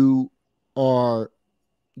you are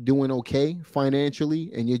doing okay financially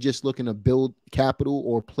and you're just looking to build capital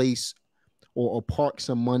or place or park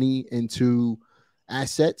some money into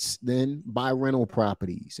assets, then buy rental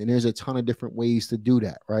properties. And there's a ton of different ways to do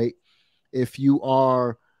that, right? If you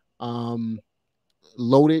are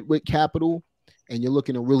loaded with capital and you're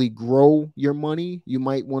looking to really grow your money, you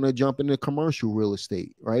might want to jump into commercial real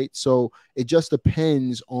estate, right? So it just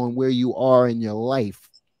depends on where you are in your life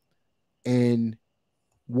and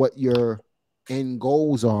what your end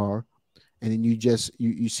goals are. And then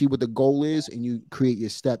you see what the goal is and you create your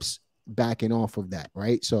steps backing off of that,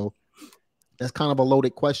 right? So that's kind of a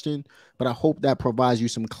loaded question, but I hope that provides you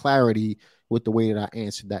some clarity with the way that I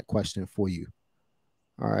answered that question for you.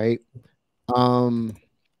 All right.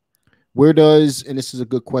 Where does, and this is a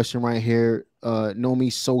good question right here,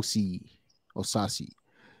 Nomi Osasi,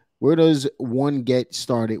 where does one get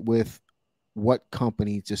started with what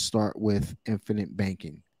company to start with infinite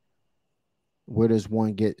banking? Where does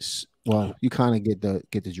one get, well, you kind of get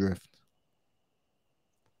the drift.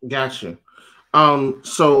 Gotcha.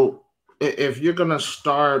 So if you're gonna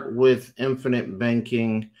start with infinite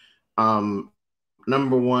banking,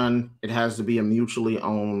 number one, it has to be a mutually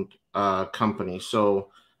owned company. So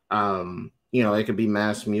it could be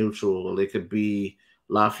Mass Mutual, it could be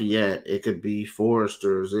Lafayette, it could be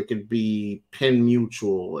Foresters, it could be Penn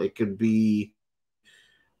Mutual, it could be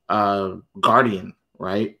Guardian,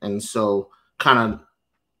 right? And so kind of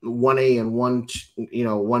 1A and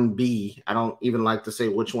 1B. I don't even like to say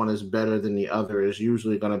which one is better than the other. Is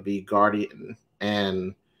usually going to be Guardian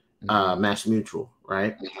and Mass Mutual,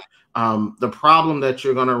 right? The problem that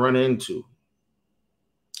you're going to run into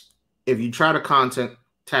if you try to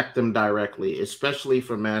contact them directly, especially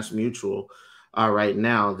for Mass Mutual, right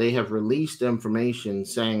now they have released information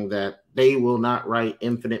saying that they will not write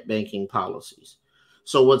infinite banking policies.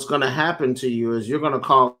 So what's going to happen to you is you're going to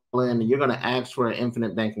call in and you're going to ask for an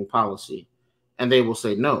infinite banking policy, and they will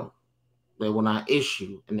say no, they will not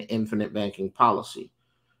issue an infinite banking policy.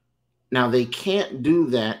 Now, they can't do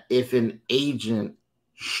that if an agent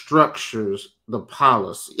structures the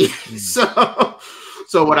policy.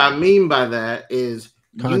 So what I mean by that is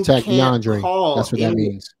contact D'Andre. That's what that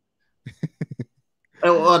means.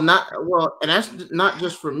 And that's not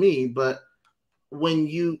just for me, but when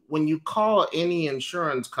you call any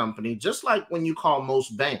insurance company, just like when you call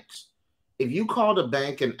most banks, if you call the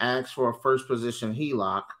bank and ask for a first position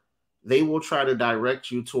HELOC, they will try to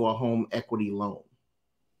direct you to a home equity loan,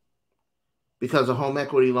 because a home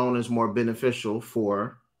equity loan is more beneficial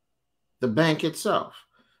for the bank itself.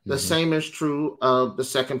 The same is true of the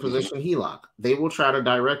second position HELOC. They will try to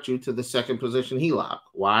direct you to the second position HELOC.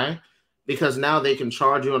 Why? Because now they can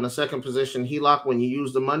charge you on the second position HELOC when you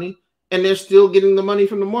use the money, and they're still getting the money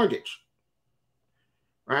from the mortgage,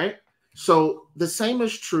 right? So the same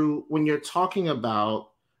is true when you're talking about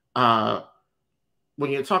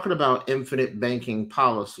infinite banking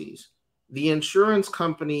policies. The insurance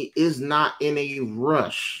company is not in a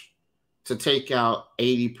rush to take out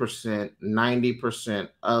 80%, 90%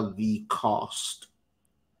 of the cost.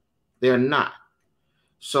 They're not.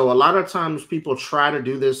 So a lot of times people try to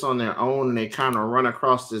do this on their own, and they kind of run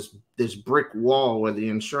across this brick wall where the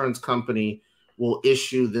insurance company will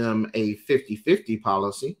issue them a 50-50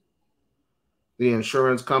 policy. The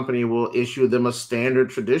insurance company will issue them a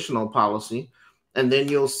standard traditional policy. And then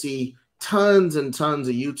you'll see tons and tons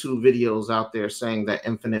of YouTube videos out there saying that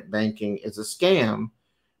infinite banking is a scam,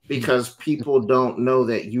 because people don't know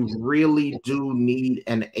that you really do need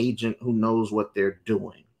an agent who knows what they're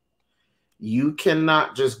doing. You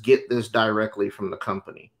cannot just get this directly from the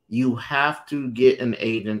company. You have to get an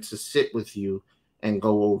agent to sit with you and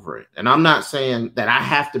go over it. And I'm not saying that I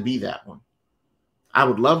have to be that one. I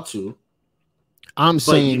would love to. I'm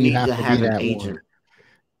saying you need to have an agent.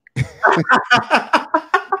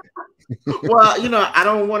 Well, I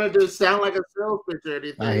don't want it to sound like a sales pitch or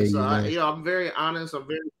anything. So I'm very honest. I'm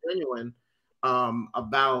very genuine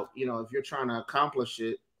about, if you're trying to accomplish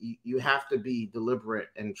it, you have to be deliberate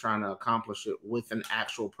in trying to accomplish it with an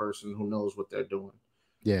actual person who knows what they're doing.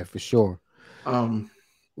 Yeah, for sure.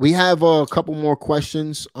 We have a couple more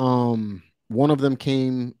questions. One of them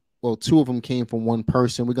came, well, two of them came from one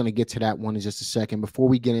person. We're going to get to that one in just a second. Before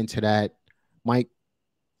we get into that, Mike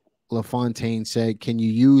LaFontaine said, can you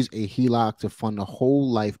use a HELOC to fund a whole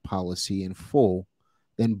life policy in full,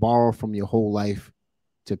 then borrow from your whole life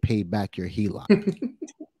to pay back your HELOC?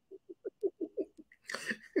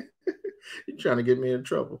 You're trying to get me in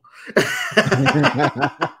trouble.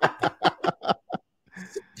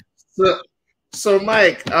 So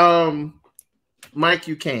Mike,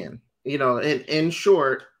 you can, in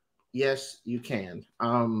short, yes, you can.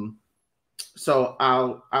 So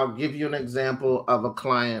I'll give you an example of a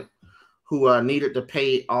client who needed to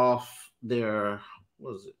pay off their,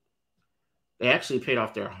 they actually paid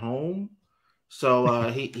off their home. So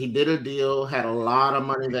he did a deal, had a lot of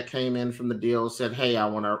money that came in from the deal, said, hey, I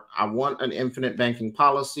want an infinite banking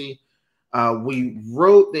policy. We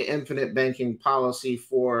wrote the infinite banking policy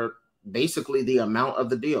for basically the amount of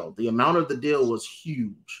the deal. The amount of the deal was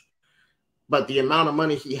huge, but the amount of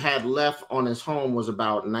money he had left on his home was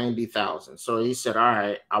about $90,000. So he said, all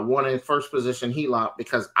right, I want a first position HELOC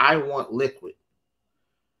because I want liquid.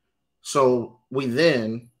 So we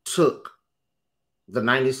then took the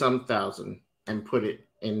 90-some thousand and put it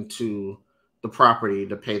into the property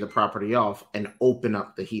to pay the property off and open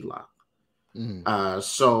up the HELOC.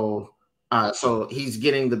 So he's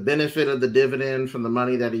getting the benefit of the dividend from the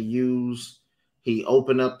money that he used. He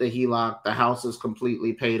opened up the HELOC, the house is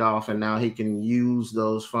completely paid off, and now he can use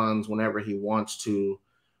those funds whenever he wants to,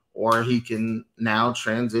 or he can now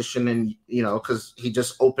transition and, because he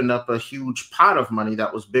just opened up a huge pot of money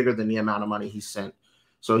that was bigger than the amount of money he sent.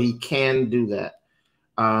 So he can do that.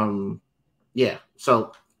 Yeah.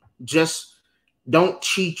 So just don't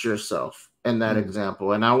cheat yourself in that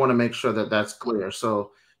example. And I want to make sure that that's clear.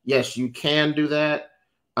 So yes, you can do that.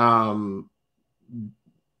 Don't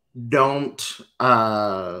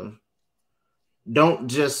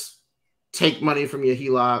just take money from your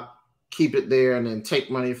HELOC, keep it there, and then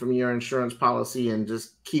take money from your insurance policy and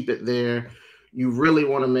just keep it there. You really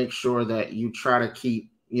want to make sure that you try to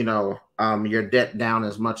keep, your debt down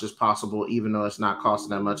as much as possible, even though it's not costing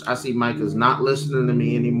that much. I see Mike is not listening to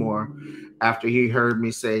me anymore after he heard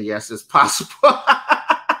me say, yes, it's possible.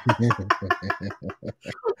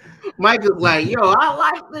 Mike is like, yo, I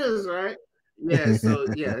like this, right? Yeah, so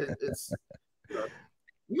yeah, it's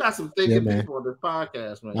you got some thinking people on this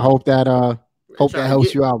podcast, man. I hope that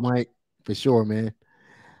helps you out, Mike, for sure, man.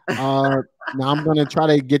 Now I'm gonna try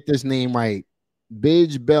to get this name right.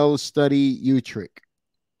 Bidge Bell Study Utrecht.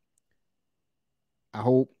 I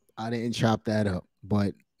hope I didn't chop that up,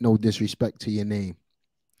 but no disrespect to your name.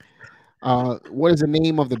 What is the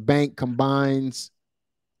name of the bank combines?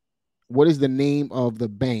 What is the name of the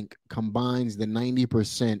bank combines the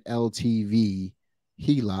 90% LTV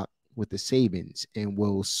HELOC with the savings and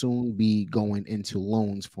will soon be going into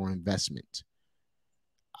loans for investment?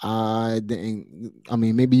 I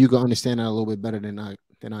mean, maybe you can understand that a little bit better than I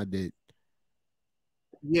did.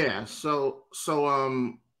 Yeah. So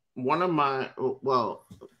one of my,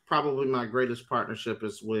 probably my greatest partnership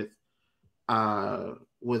is with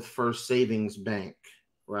First Savings Bank,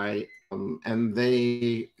 right? And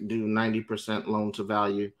they do 90% loan to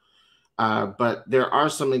value. But there are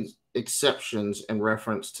some exceptions in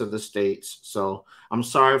reference to the states. So I'm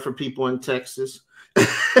sorry for people in Texas,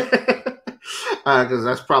 because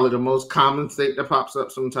that's probably the most common state that pops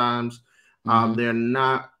up sometimes. They're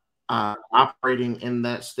not operating in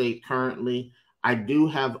that state currently. I do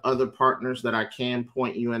have other partners that I can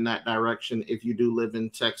point you in that direction if you do live in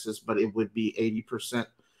Texas, but it would be 80%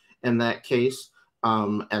 in that case.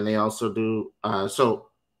 And they also do, so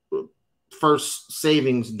First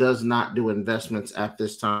Savings does not do investments at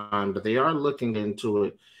this time, but they are looking into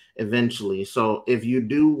it eventually. So if you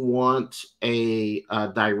do want a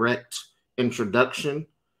direct introduction,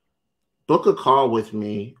 book a call with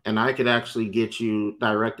me and I could actually get you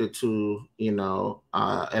directed to,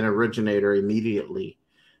 an originator immediately.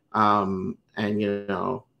 And,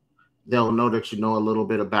 they'll know that you know a little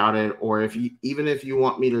bit about it. Or even if you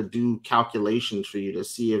want me to do calculations for you to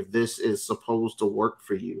see if this is supposed to work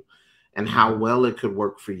for you and how well it could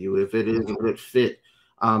work for you, if it is a good fit.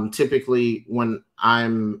 Typically, when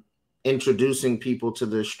I'm introducing people to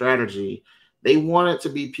this strategy, they want it to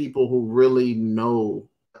be people who really know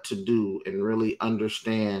what to do and really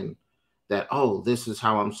understand that, oh, this is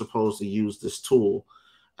how I'm supposed to use this tool.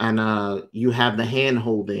 And you have the hand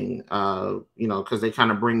holding, because they kind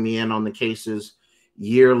of bring me in on the cases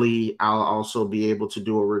yearly. I'll also be able to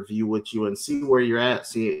do a review with you and see where you're at,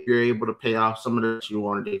 see if you're able to pay off some of that you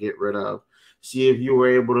wanted to get rid of, see if you were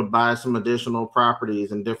able to buy some additional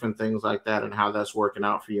properties and different things like that and how that's working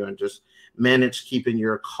out for you, and just manage keeping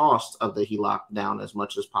your cost of the HELOC down as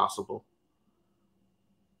much as possible.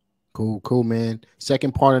 Cool, man.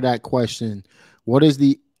 Second part of that question, what is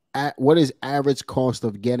average cost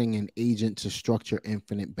of getting an agent to structure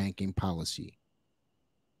infinite banking policy?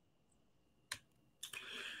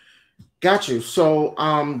 Got you. So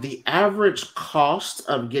the average cost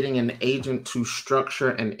of getting an agent to structure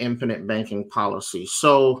an infinite banking policy.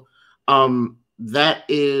 So that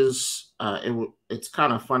is, it's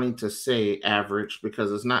kind of funny to say average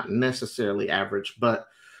because it's not necessarily average, but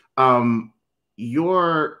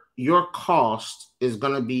your cost is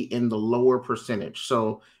going to be in the lower percentage.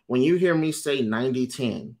 So when you hear me say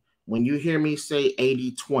 90-10, when you hear me say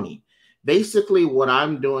 80-20, basically what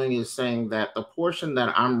I'm doing is saying that the portion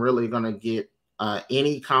that I'm really going to get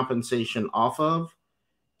any compensation off of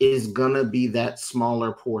is going to be that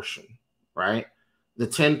smaller portion, right? The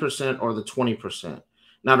 10% or the 20%.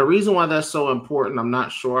 Now, the reason why that's so important, I'm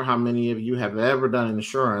not sure how many of you have ever done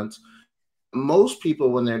insurance. Most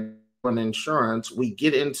people, when they're doing insurance, we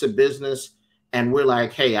get into business and we're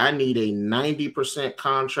like, hey, I need a 90%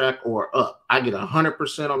 contract or up. I get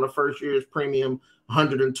 100% on the first year's premium,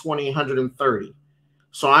 120, 130.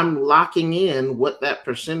 So I'm locking in what that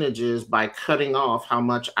percentage is by cutting off how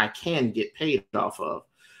much I can get paid off of.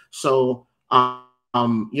 So,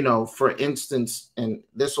 you know, for instance, and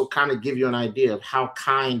this will kind of give you an idea of how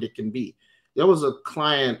kind it can be. There was a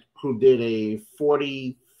client who did a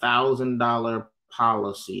 $40,000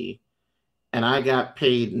 policy, and I got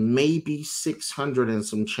paid maybe 600 and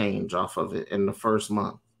some change off of it in the first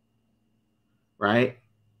month, right?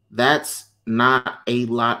 That's not a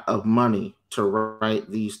lot of money to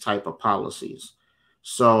write these type of policies.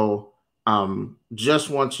 So just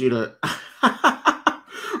want you to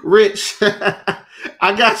Rich,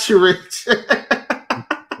 I got you, Rich.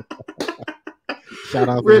 Shout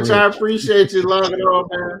out Rich, I appreciate you logging on,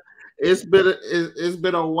 man. It's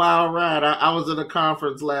been a wild ride. I was at a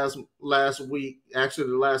conference last week, actually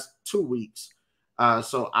the last 2 weeks.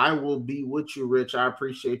 So I will be with you, Rich. I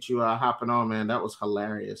appreciate you hopping on, man. That was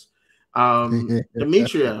hilarious.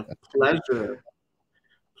 Demetria, pleasure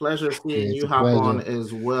seeing you hop on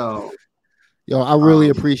as well. Yo, I really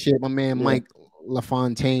appreciate my man Mike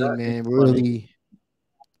LaFontaine, man.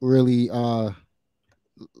 Really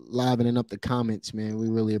livening up the comments, man. We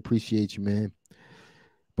really appreciate you, man.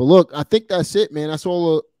 But look, I think that's it, man. That's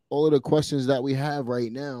all of the questions that we have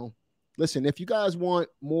right now. Listen, if you guys want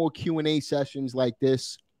more Q&A sessions like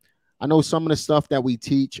this, I know some of the stuff that we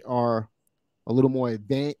teach are a little more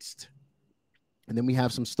advanced, and then we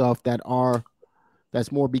have some stuff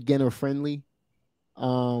that's more beginner friendly.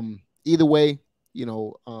 Either way, you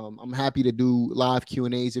know, I'm happy to do live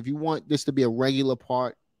Q&As. If you want this to be a regular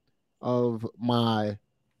part of my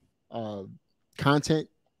content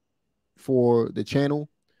for the channel,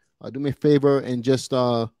 do me a favor and just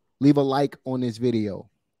leave a like on this video.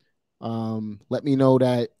 Let me know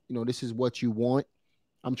that, you know, this is what you want.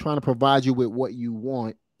 I'm trying to provide you with what you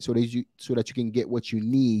want so that you can get what you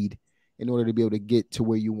need in order to be able to get to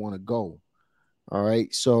where you want to go. All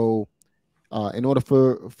right. So in order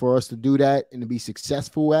for us to do that and to be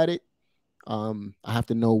successful at it, I have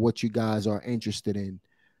to know what you guys are interested in.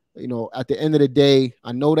 You know, at the end of the day,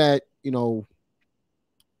 I know that, you know,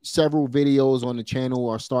 several videos on the channel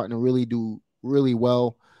are starting to really do really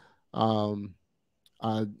well.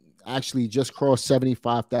 I actually just crossed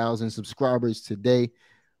 75,000 subscribers today.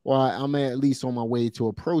 Well, I'm at least on my way to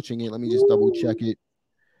approaching it. Let me just double check it,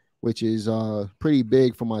 which is pretty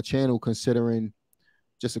big for my channel, considering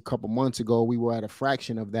just a couple months ago we were at a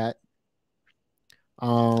fraction of that.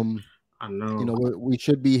 I know. You know, we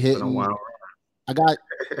should be hitting. I got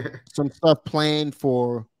some stuff planned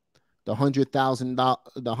for the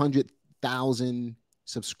 100,000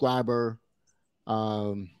 subscriber.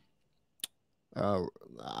 I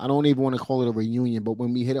don't even want to call it a reunion, but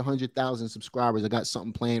when we hit 100,000 subscribers, I got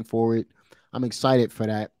something planned for it. I'm excited for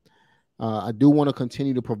that. I do want to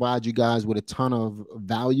continue to provide you guys with a ton of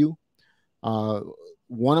value.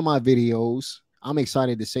 One of my videos, I'm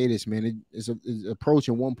excited to say this, man, it is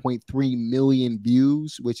approaching 1.3 million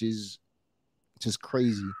views, which is just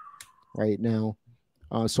crazy right now.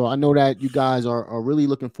 So I know that you guys are really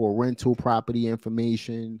looking for rental property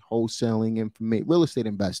information, wholesaling information, real estate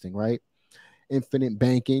investing, right? Infinite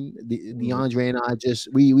banking. D'Andre and I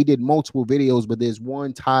we did multiple videos, but there's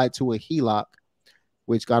one tied to a HELOC,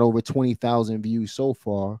 which got over 20,000 views so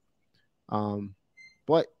far.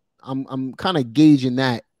 But I'm kind of gauging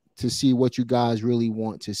that to see what you guys really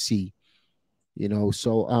want to see, you know.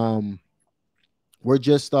 So we're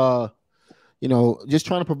just you know, just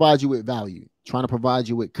trying to provide you with value, trying to provide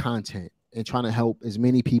you with content, and trying to help as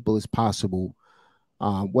many people as possible.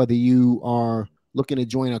 Whether you are looking to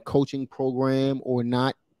join a coaching program or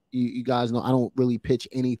not, you guys know I don't really pitch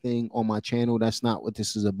anything on my channel. That's not what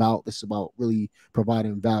this is about. This is about really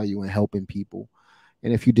providing value and helping people.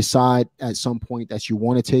 And if you decide at some point that you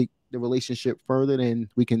want to take the relationship further, then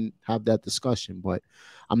we can have that discussion. But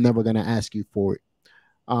I'm never going to ask you for it.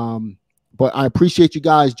 But I appreciate you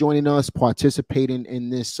guys joining us, participating in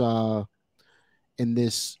this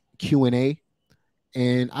Q&A,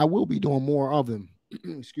 and I will be doing more of them.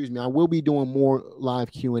 Excuse me. I will be doing more live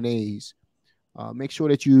Q&As. Make sure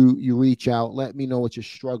that you reach out. Let me know what you're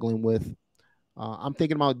struggling with. I'm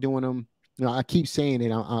thinking about doing them. You know, I keep saying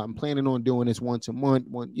it. I'm planning on doing this once a month,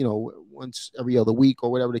 once every other week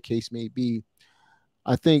or whatever the case may be.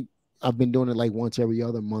 I think I've been doing it like once every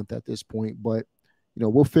other month at this point, but you know,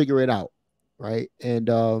 we'll figure it out. Right. And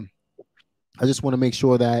I just want to make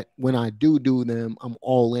sure that when I do them, I'm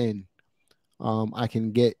all in. I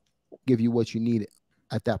can give you what you need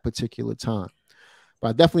at that particular time. But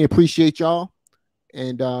I definitely appreciate y'all,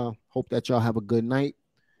 and hope that y'all have a good night.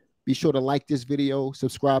 Be sure to like this video,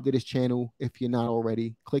 subscribe to this channel if you're not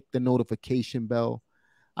already. Click the notification bell.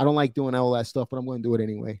 I don't like doing all that stuff, but I'm going to do it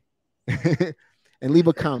anyway. and leave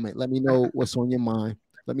a comment. Let me know what's on your mind.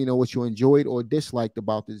 Let me know what you enjoyed or disliked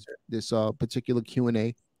about this particular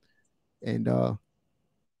Q&A, and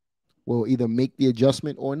we'll either make the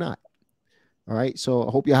adjustment or not. All right. So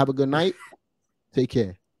I hope you have a good night. Take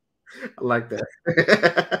care. I like that.